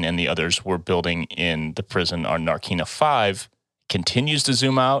Cassian and the others were building in the prison on Narkina 5. Continues to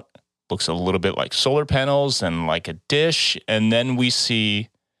zoom out. Looks a little bit like solar panels and like a dish. And then we see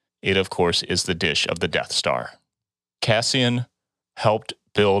it, of course, is the dish of the Death Star. Cassian helped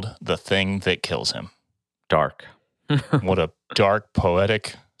build the thing that kills him. Dark. What a dark,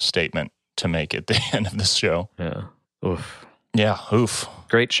 poetic statement to make at the end of this show. Yeah. Oof. Yeah, oof.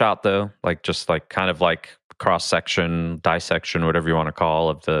 Great shot though. Like just like kind of like cross section, dissection, whatever you want to call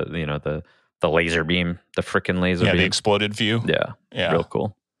of the, you know, the laser beam, the frickin' laser beam. Yeah, the exploded view. Yeah. Real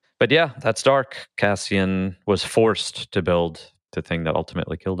cool. But yeah, that's dark. Cassian was forced to build the thing that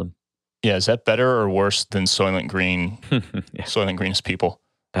ultimately killed him. Yeah, is that better or worse than Soylent Green? Yeah. Soylent Green's people.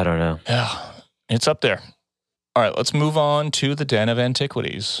 I don't know. Yeah, it's up there. All right, let's move on to the Den of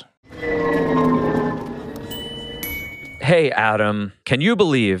Antiquities. Hey, Adam, can you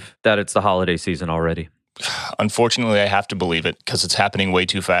believe that it's the holiday season already? Unfortunately, I have to believe it because it's happening way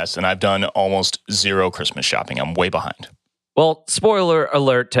too fast, and I've done almost zero Christmas shopping. I'm way behind. Well, spoiler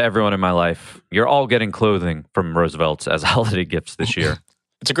alert to everyone in my life. You're all getting clothing from Roosevelt's as holiday gifts this year.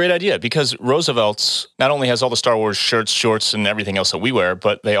 It's a great idea because Roosevelt's not only has all the Star Wars shirts, shorts, and everything else that we wear,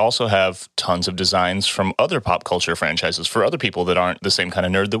 but they also have tons of designs from other pop culture franchises for other people that aren't the same kind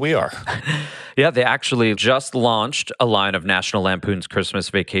of nerd that we are. Yeah, they actually just launched a line of National Lampoon's Christmas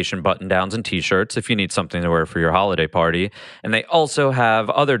Vacation button-downs and t-shirts if you need something to wear for your holiday party. And they also have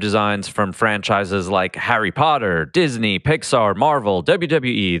other designs from franchises like Harry Potter, Disney, Pixar, Marvel,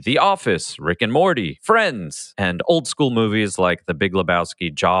 WWE, The Office, Rick and Morty, Friends, and old school movies like The Big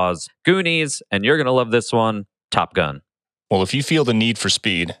Lebowski, Jaws, Goonies, and you're going to love this one, Top Gun. Well, if you feel the need for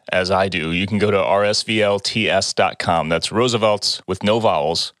speed, as I do, you can go to rsvlts.com. That's Roosevelt's with no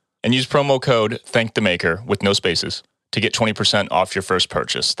vowels. And use promo code ThankTheMaker with no spaces to get 20% off your first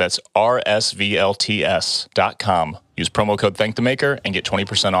purchase. That's rsvlts.com. Use promo code ThankTheMaker and get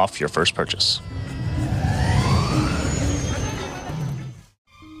 20% off your first purchase.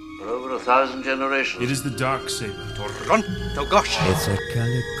 For over 1,000 generations. It is the Darksaber. Togosh. It's a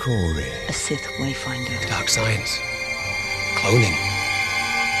Kalikori. A Sith Wayfinder. Dark science. Cloning.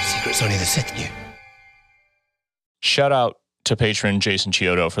 Secrets only the Sith knew. Shout out to patron Jason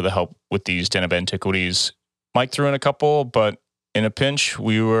Chiodo for the help with these Den of Antiquities. Mike threw in a couple, but in a pinch,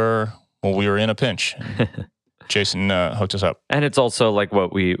 we were in a pinch. Jason hooked us up. And it's also like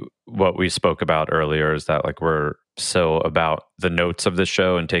what we spoke about earlier is that like we're so about the notes of the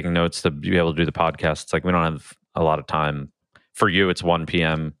show and taking notes to be able to do the podcast. It's like we don't have a lot of time. For you, it's 1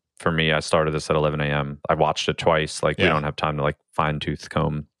 p.m. For me, I started this at 11 a.m. I watched it twice. Like we don't have time to like fine-tooth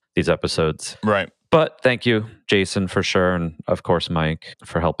comb these episodes. Right. But thank you, Jason, for sure. And of course, Mike,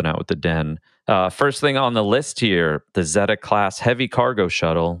 for helping out with the den. First thing on the list here, the Zeta-class heavy cargo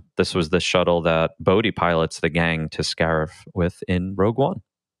shuttle. This was the shuttle that Bodhi pilots the gang to Scarif with in Rogue One.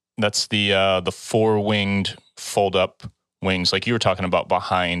 That's the four-winged fold-up wings, like you were talking about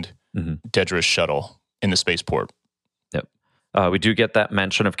behind Dedra's shuttle in the spaceport. Yep. We do get that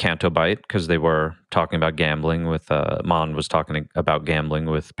mention of Canto Bight because they were talking about gambling with, Mon was talking about gambling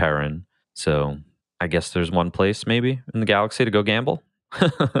with Perrin. So I guess there's one place maybe in the galaxy to go gamble.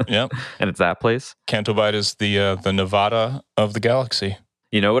 Yep. And it's that place. Canto Bight is the Nevada of the galaxy.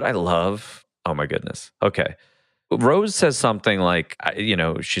 You know what I love? Oh my goodness. Okay. Rose says something like,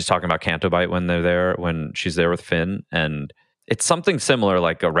 she's talking about Canto Bight when she's there with Finn, and it's something similar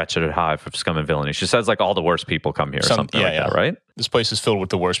like a wretched hive of scum and villainy. She says like all the worst people come here or something like that, right? This place is filled with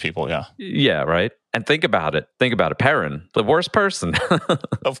the worst people, yeah. Yeah, right? And think about it. Perrin, the worst person.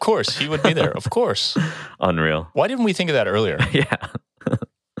 Of course, he would be there. Of course. Unreal. Why didn't we think of that earlier? Yeah.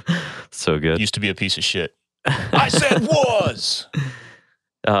 So good. Used to be a piece of shit. I said was!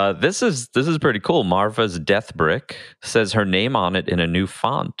 This is pretty cool. Marva's death brick says her name on it in a new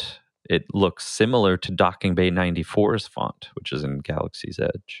font. It looks similar to Docking Bay 94's font, which is in Galaxy's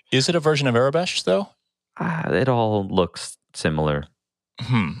Edge. Is it a version of Arabesh, though? It all looks similar.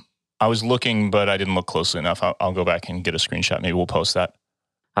 I was looking, but I didn't look closely enough. I'll go back and get a screenshot. Maybe we'll post that.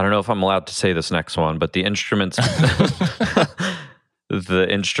 I don't know if I'm allowed to say this next one, but the instruments... The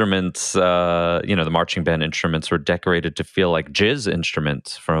instruments, the marching band instruments were decorated to feel like jizz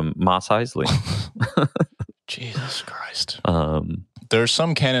instruments from Mos Eisley. Jesus Christ. There are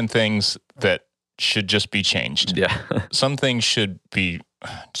some canon things that should just be changed. Yeah. Some things should be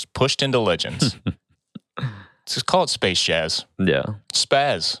just pushed into Legends. Just call it Space Jazz. Yeah.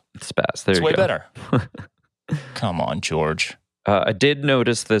 Spaz. Spaz. There It's you way go. better. Come on, George. I did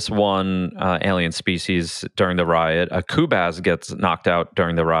notice this one alien species during the riot. A Kubaz gets knocked out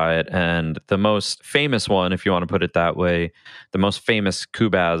during the riot, and the most famous one, if you want to put it that way, the most famous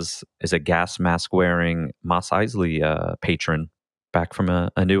Kubaz is a gas mask wearing Mos Eisley patron back from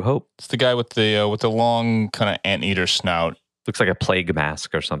A New Hope. It's the guy with the long kind of anteater snout. Looks like a plague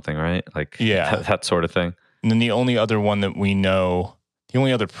mask or something, right? Like that sort of thing. And then the only other one that we know, the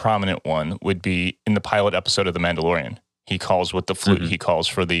only other prominent one would be in the pilot episode of The Mandalorian. He calls with the flute. He calls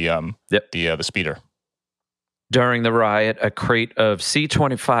for the speeder. During the riot, a crate of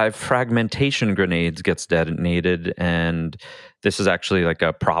C-25 fragmentation grenades gets detonated, and this is actually like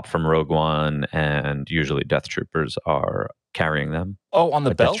a prop from Rogue One, and usually Death Troopers are carrying them. Oh, on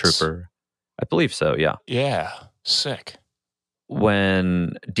the belts? Death Trooper, I believe so, yeah. Yeah, sick.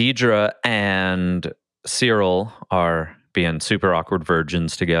 When Deidre and Cyril are being super awkward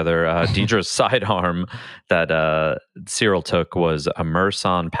virgins together, Deidre's sidearm that Cyril took was a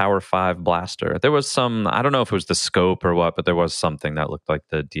Merson Power 5 blaster. There was some, I don't know if it was the scope or what, but there was something that looked like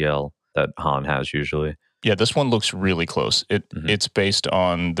the DL that Han has usually. Yeah, this one looks really close. It's based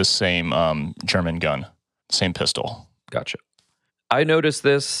on the same German gun, same pistol. Gotcha. I noticed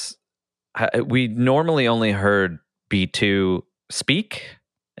this. We normally only heard B2 speak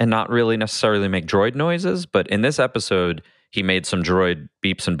and not really necessarily make droid noises, but in this episode, he made some droid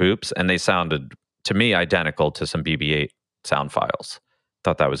beeps and boops, and they sounded, to me, identical to some BB-8 sound files.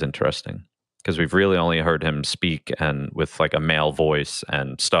 Thought that was interesting, because we've really only heard him speak and with like a male voice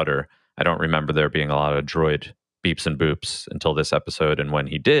and stutter. I don't remember there being a lot of droid beeps and boops until this episode, and when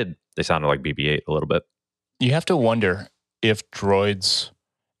he did, they sounded like BB-8 a little bit. You have to wonder if droids,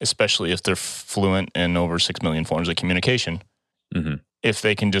 especially if they're fluent in over 6 million forms of communication, if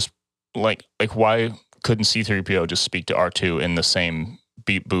they can just, like why couldn't C-3PO just speak to R2 in the same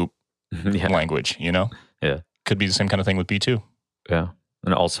beep boop language, you know? Yeah. Could be the same kind of thing with B2. Yeah.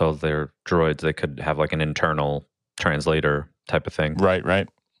 And also they're droids. They could have like an internal translator type of thing. Right.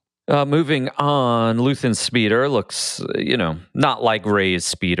 Moving on, Luthen's speeder looks, not like Rey's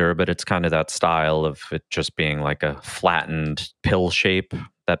speeder, but it's kind of that style of it just being like a flattened pill shape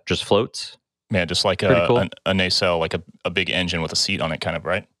that just floats. Yeah, just like cool. a nacelle, like a big engine with a seat on it, kind of,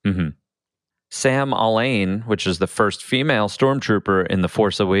 right? Mm-hmm. Sam Alleyne, which is the first female stormtrooper in The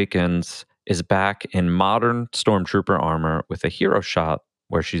Force Awakens, is back in modern stormtrooper armor with a hero shot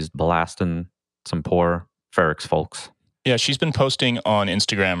where she's blasting some poor Ferrix folks. Yeah, she's been posting on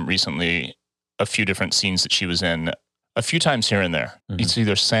Instagram recently a few different scenes that she was in a few times here and there. It's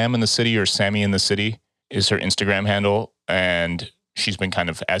either Sam in the City or Sammy in the City is her Instagram handle, and she's been kind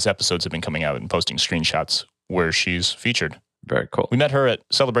of, as episodes have been coming out, and posting screenshots where she's featured. Very cool. We met her at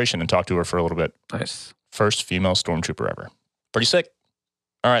Celebration and talked to her for a little bit. Nice. First female stormtrooper ever. Pretty sick.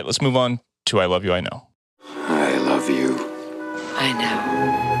 All right, let's move on to I Love You, I Know. I love you. I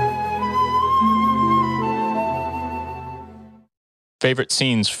know. Favorite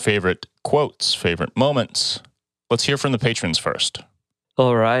scenes, favorite quotes, favorite moments. Let's hear from the patrons first.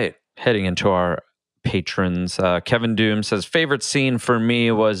 All right. Heading into our patrons. Kevin Doom says, favorite scene for me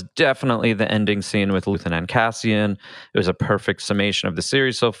was definitely the ending scene with Luthen and Cassian. It was a perfect summation of the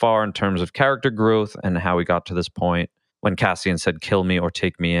series so far in terms of character growth and how we got to this point. When Cassian said, kill me or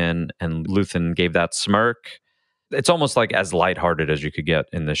take me in, and Luthen gave that smirk. It's almost like as lighthearted as you could get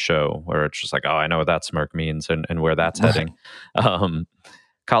in this show, where it's just like, oh, I know what that smirk means and where that's heading.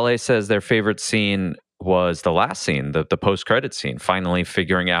 Kale says their favorite scene was the last scene, the post-credit scene, finally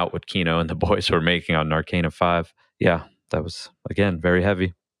figuring out what Kino and the boys were making on Narcana 5. Yeah, that was, again, very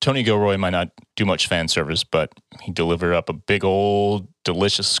heavy. Tony Gilroy might not do much fan service, but he delivered up a big old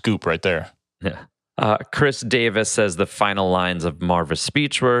delicious scoop right there. Yeah. Chris Davis says the final lines of Marva's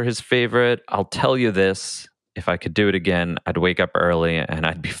speech were his favorite. I'll tell you this, if I could do it again, I'd wake up early and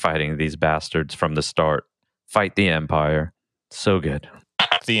I'd be fighting these bastards from the start. Fight the Empire. So good.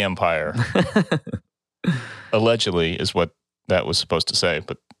 The Empire. Allegedly is what that was supposed to say,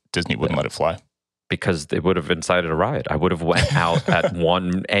 but Disney wouldn't let it fly. Because they would have incited a riot. I would have went out at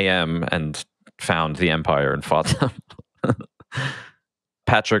 1 a.m. and found the Empire and fought them.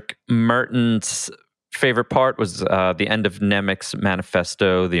 Patrick Merton's favorite part was the end of Nemec's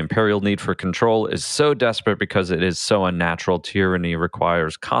manifesto. The Imperial need for control is so desperate because it is so unnatural. Tyranny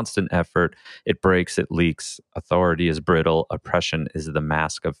requires constant effort. It breaks, it leaks. Authority is brittle. Oppression is the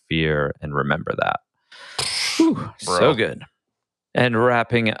mask of fear. And remember that. Whew, so good. And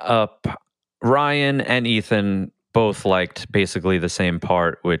wrapping up Ryan and Ethan both liked basically the same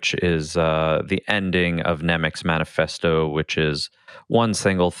part, which is the ending of Nemec's manifesto, which is one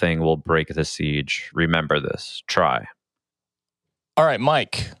single thing will break the siege. Remember this. Try. All right,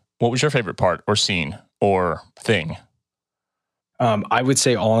 Mike, what was your favorite part or scene or thing? I would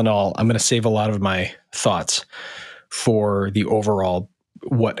say all in all, I'm going to save a lot of my thoughts for the overall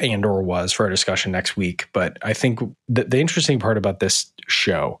what Andor was for our discussion next week. But I think the interesting part about this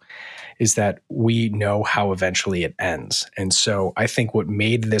show is that we know how eventually it ends. And so I think what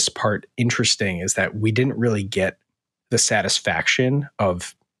made this part interesting is that we didn't really get the satisfaction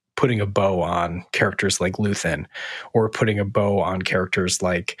of putting a bow on characters like Luthen or putting a bow on characters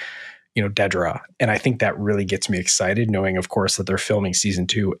like, Dedra. And I think that really gets me excited, knowing, of course, that they're filming season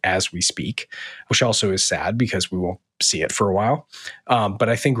 2 as we speak, which also is sad because we won't see it for a while. But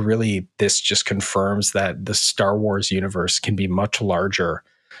I think really this just confirms that the Star Wars universe can be much larger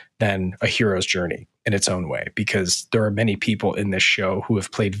than a hero's journey in its own way, because there are many people in this show who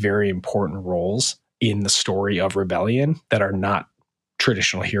have played very important roles in the story of Rebellion that are not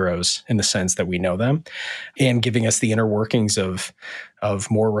traditional heroes in the sense that we know them, and giving us the inner workings of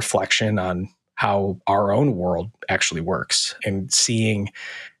more reflection on how our own world actually works, and seeing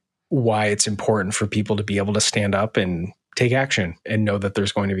why it's important for people to be able to stand up and take action and know that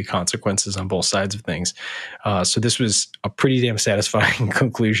there's going to be consequences on both sides of things. So this was a pretty damn satisfying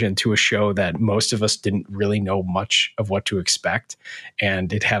conclusion to a show that most of us didn't really know much of what to expect,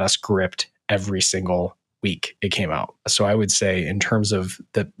 and it had us gripped every single week it came out. So I would say in terms of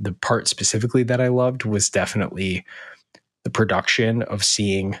the part specifically that I loved was definitely the production of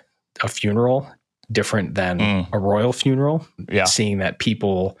seeing a funeral different than a royal funeral. Yeah. Seeing that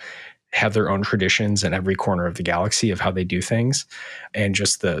people have their own traditions in every corner of the galaxy of how they do things. And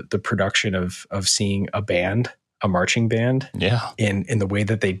just the production of seeing a marching band in the way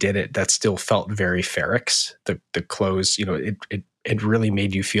that they did it, that still felt very Ferrix. The clothes, it really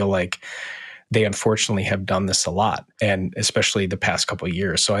made you feel like they unfortunately have done this a lot, and especially the past couple of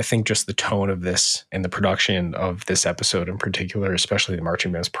years. So I think just the tone of this and the production of this episode in particular, especially the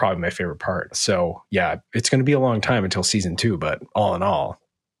marching band, is probably my favorite part. So yeah, it's going to be a long time until season 2, but all in all,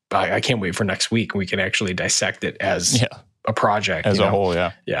 I can't wait for next week. We can actually dissect it as a project. As a whole,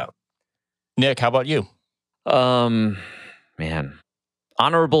 yeah. Yeah. Nick, how about you? Man.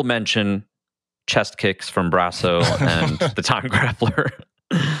 Honorable mention, chest kicks from Brasso and the Time Grappler.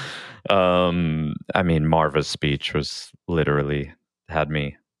 Marva's speech was literally had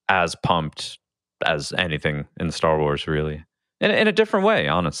me as pumped as anything in Star Wars, really, in a different way.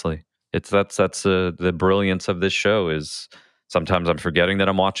 Honestly, that's the brilliance of this show. Is sometimes I'm forgetting that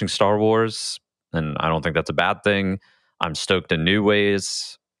I'm watching Star Wars, and I don't think that's a bad thing. I'm stoked in new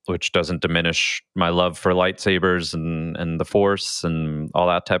ways, which doesn't diminish my love for lightsabers and the Force and all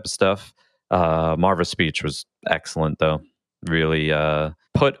that type of stuff. Marva's speech was excellent, though. Really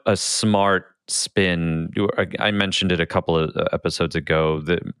put a smart spin. I mentioned it a couple of episodes ago.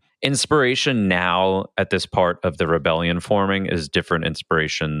 The inspiration now at this part of the rebellion forming is different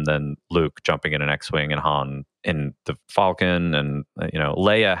inspiration than Luke jumping in an X-Wing and Han in the Falcon. And,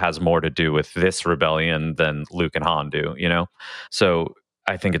 Leia has more to do with this rebellion than Luke and Han do, So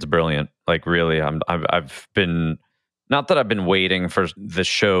I think it's brilliant. Like, really, I've been... Not that I've been waiting for the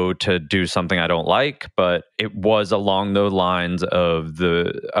show to do something I don't like, but it was along those lines of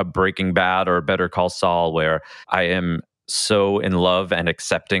a Breaking Bad or Better Call Saul, where I am so in love and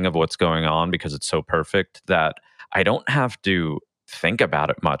accepting of what's going on because it's so perfect that I don't have to think about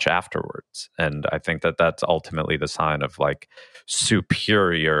it much afterwards. And I think that that's ultimately the sign of like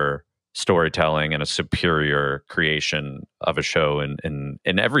superior storytelling and a superior creation of a show in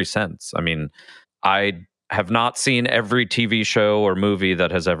every sense. I mean, I have not seen every TV show or movie that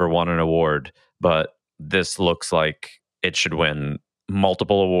has ever won an award, but this looks like it should win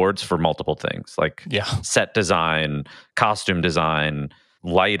multiple awards for multiple things, like set design, costume design,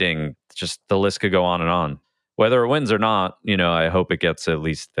 lighting, just the list could go on and on. Whether it wins or not, I hope it gets at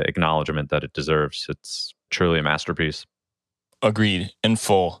least the acknowledgement that it deserves. It's truly a masterpiece. Agreed, in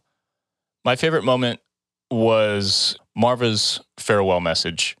full. My favorite moment was Marva's farewell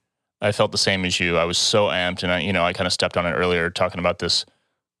message. I felt the same as you. I was so amped, and I kind of stepped on it earlier talking about this.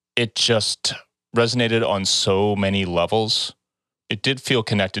 It just resonated on so many levels. It did feel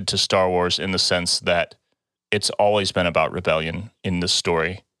connected to Star Wars in the sense that it's always been about rebellion in this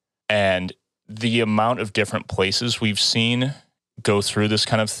story. And the amount of different places we've seen go through this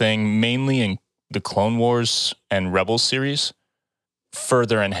kind of thing, mainly in the Clone Wars and Rebels series,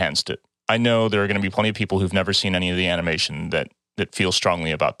 further enhanced it. I know there are going to be plenty of people who've never seen any of the animation that feel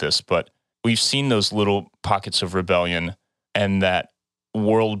strongly about this, but we've seen those little pockets of rebellion and that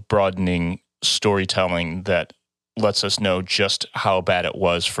world-broadening storytelling that lets us know just how bad it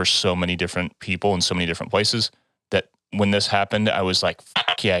was for so many different people in so many different places, that when this happened, I was like,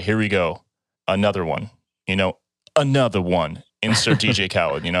 fuck yeah, here we go. Another one, another one. Insert DJ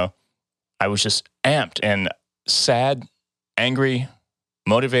Khaled, I was just amped and sad, angry,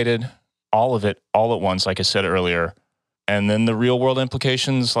 motivated, all of it, all at once, like I said earlier. And then the real world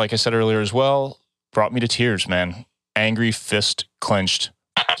implications, like I said earlier as well, brought me to tears, man. Angry, fist clenched,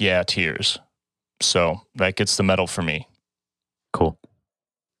 yeah, tears. So that gets the medal for me. Cool.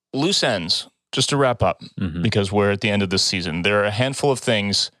 Loose ends, just to wrap up, because we're at the end of this season. There are a handful of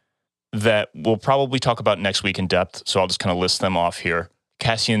things that we'll probably talk about next week in depth, so I'll just kind of list them off here.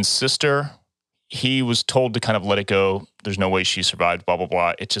 Cassian's sister, he was told to kind of let it go. There's no way she survived, blah, blah,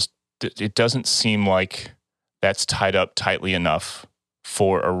 blah. It doesn't seem like that's tied up tightly enough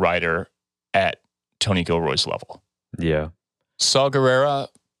for a writer at Tony Gilroy's level. Yeah. Saw Gerrera,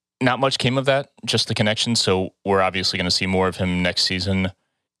 not much came of that, just the connection. So we're obviously going to see more of him next season.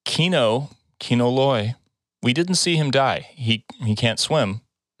 Kino Loy, we didn't see him die. He can't swim.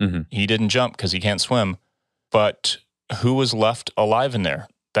 He didn't jump because he can't swim. But who was left alive in there?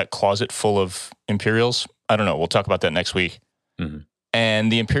 That closet full of Imperials? I don't know. We'll talk about that next week.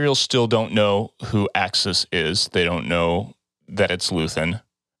 And the Imperials still don't know who Axis is. They don't know that it's Luthen.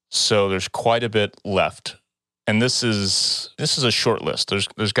 So there's quite a bit left. And this is a short list.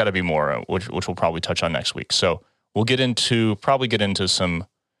 There's got to be more, which we'll probably touch on next week. So we'll probably get into some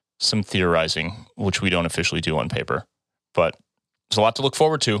theorizing, which we don't officially do on paper. But there's a lot to look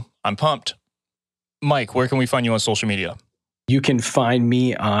forward to. I'm pumped. Mike, where can we find you on social media? You can find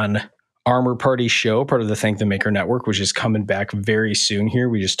me on Armor Party Show, part of the Thank the Maker Network, which is coming back very soon here.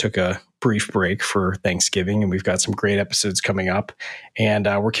 We just took a brief break for Thanksgiving, and we've got some great episodes coming up. And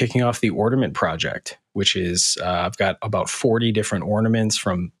we're kicking off the Ornament Project, which is I've got about 40 different ornaments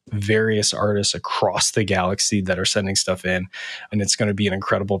from various artists across the galaxy that are sending stuff in. And it's going to be an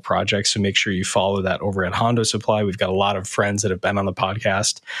incredible project. So make sure you follow that over at Hondo Supply. We've got a lot of friends that have been on the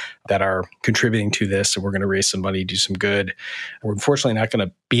podcast that are contributing to this. So we're going to raise some money, do some good. We're unfortunately not going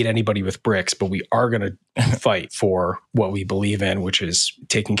to beat anybody with bricks, but we are going to fight for what we believe in, which is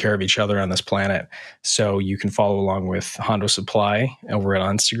taking care of each other on this planet. So you can follow along with Hondo Supply over at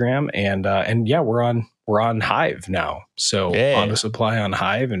Instagram. And yeah, we're on Hive now. So Hondo Supply on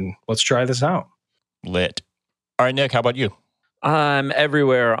Hive, and let's try this out. Lit. All right, Nick, how about you? I'm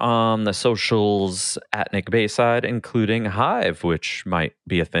everywhere on the socials at Nick Bayside, including Hive, which might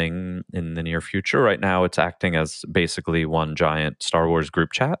be a thing in the near future. Right now, it's acting as basically one giant Star Wars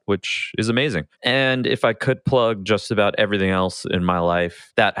group chat, which is amazing. And if I could plug just about everything else in my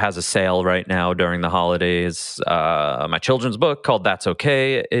life that has a sale right now during the holidays, my children's book called That's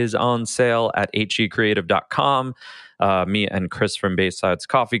Okay is on sale at hecreative.com. Me and Chris from Bayside's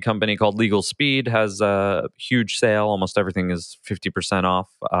coffee company called Legal Speed has a huge sale. Almost everything is 50%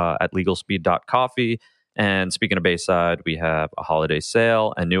 off at legalspeed.coffee. And speaking of Bayside, we have a holiday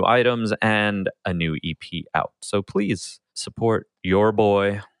sale and new items and a new EP out. So please support your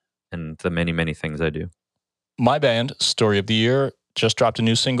boy and the many, many things I do. My band, Story of the Year, just dropped a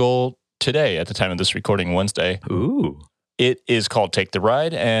new single today at the time of this recording, Wednesday. Ooh. It is called Take the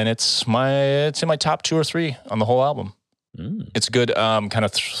Ride, and it's in my top 2 or 3 on the whole album. It's a good kind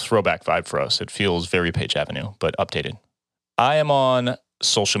of throwback vibe for us. It feels very Page Avenue, but updated. I am on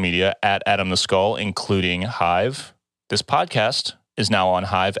social media at Adam the Skull, including Hive. This podcast is now on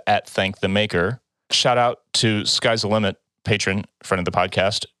Hive at Thank the Maker. Shout out to Sky's the Limit, patron, friend of the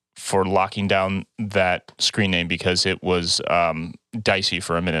podcast, for locking down that screen name because it was dicey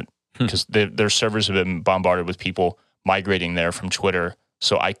for a minute because their servers have been bombarded with people migrating there from Twitter,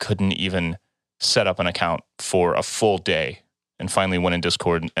 so I couldn't even set up an account for a full day, and finally went in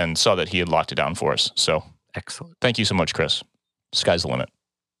Discord and saw that he had locked it down for us. So excellent. Thank you so much, Chris. Sky's the limit.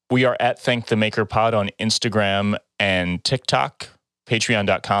 We are at Thank the Maker Pod on Instagram and TikTok.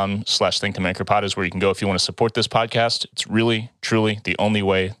 Patreon.com/ThankTheMakerPod is where you can go if you want to support this podcast. It's really, truly the only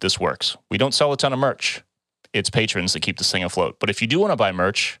way this works. We don't sell a ton of merch. It's patrons that keep this thing afloat. But if you do want to buy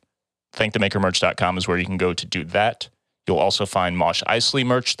merch, ThankTheMakerMerch.com is where you can go to do that. You'll also find Mosh Isley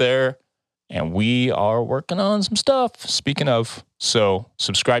merch there. And we are working on some stuff, speaking of. So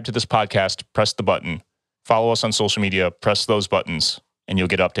subscribe to this podcast, press the button, follow us on social media, press those buttons, and you'll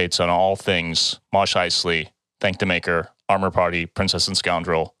get updates on all things Mosh Isley, Thank the Maker, Armor Party, Princess and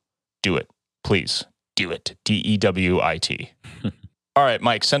Scoundrel. Do it. Please do it. DEWIT. All right,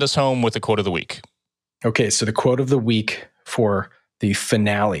 Mike, send us home with the quote of the week. Okay, so the quote of the week for the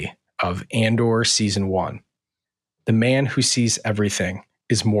finale of Andor Season 1. The man who sees everything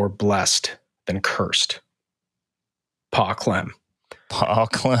is more blessed than cursed. Pa Clem. Pa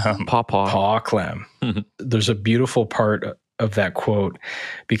Clem. Pa Clem. There's a beautiful part of that quote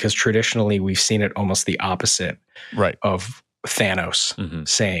because traditionally we've seen it almost the opposite of Thanos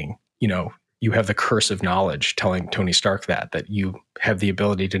saying, you have the curse of knowledge, telling Tony Stark that you have the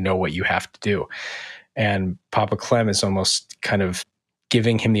ability to know what you have to do. And Papa Clem is almost kind of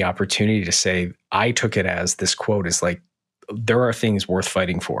giving him the opportunity to say, I took it as this quote is like, there are things worth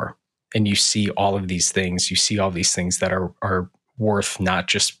fighting for. And you see all of these things, that are worth not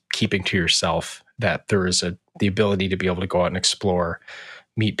just keeping to yourself, that there is the ability to be able to go out and explore,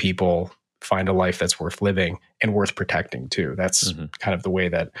 meet people, find a life that's worth living and worth protecting too. That's kind of the way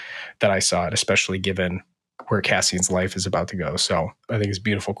that I saw it, especially given where Cassian's life is about to go. So I think it's a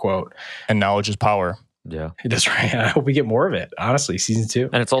beautiful quote. And knowledge is power. Yeah. That's right. I hope we get more of it, honestly, season 2.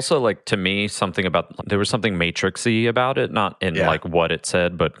 And it's also like, to me, there was something Matrix-y about it, not in like what it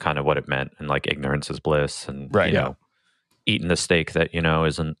said, but kind of what it meant, and like ignorance is bliss, and you know, eating the steak that,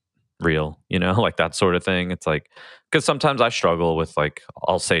 isn't real, like that sort of thing. It's like, because sometimes I struggle with like,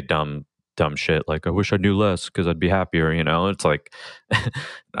 I'll say dumb shit, like, I wish I knew less because I'd be happier, It's like,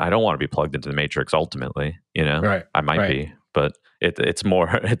 I don't want to be plugged into the Matrix ultimately, Right. I might be, but it's more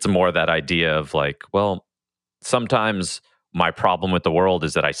that idea of like, well, sometimes my problem with the world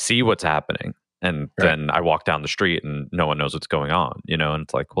is that I see what's happening and then I walk down the street and no one knows what's going on, and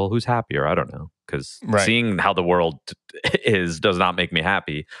it's like, well, who's happier? I don't know, because seeing how the world does not make me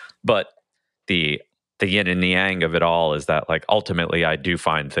happy. But the yin and the yang of it all is that like ultimately I do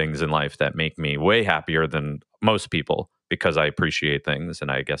find things in life that make me way happier than most people because I appreciate things, and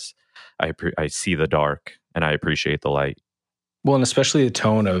I guess I see the dark and I appreciate the light. Well, and especially the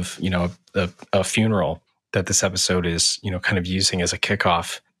tone of, a funeral that this episode is, kind of using as a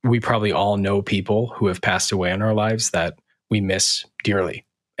kickoff. We probably all know people who have passed away in our lives that we miss dearly.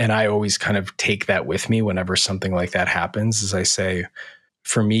 And I always kind of take that with me whenever something like that happens, as I say,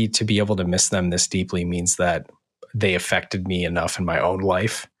 for me to be able to miss them this deeply means that they affected me enough in my own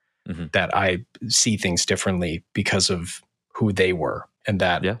life that I see things differently because of who they were, and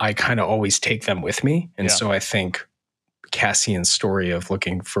that I kind of always take them with me. And so I think Cassian's story of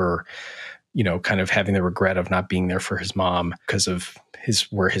looking for, kind of having the regret of not being there for his mom because of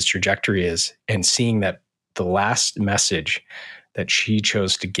where his trajectory is, and seeing that the last message that she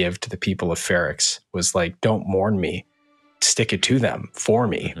chose to give to the people of Ferrix was like, don't mourn me, stick it to them for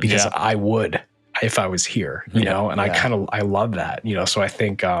me, because I would if I was here, and I love that, so I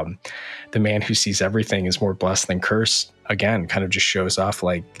think the man who sees everything is more blessed than cursed, again, kind of just shows off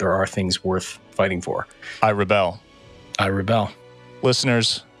like there are things worth fighting for. I rebel.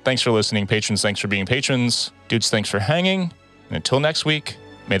 Listeners, thanks for listening. Patrons, thanks for being patrons. Dudes, thanks for hanging. And until next week,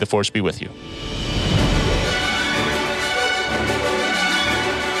 may the force be with you.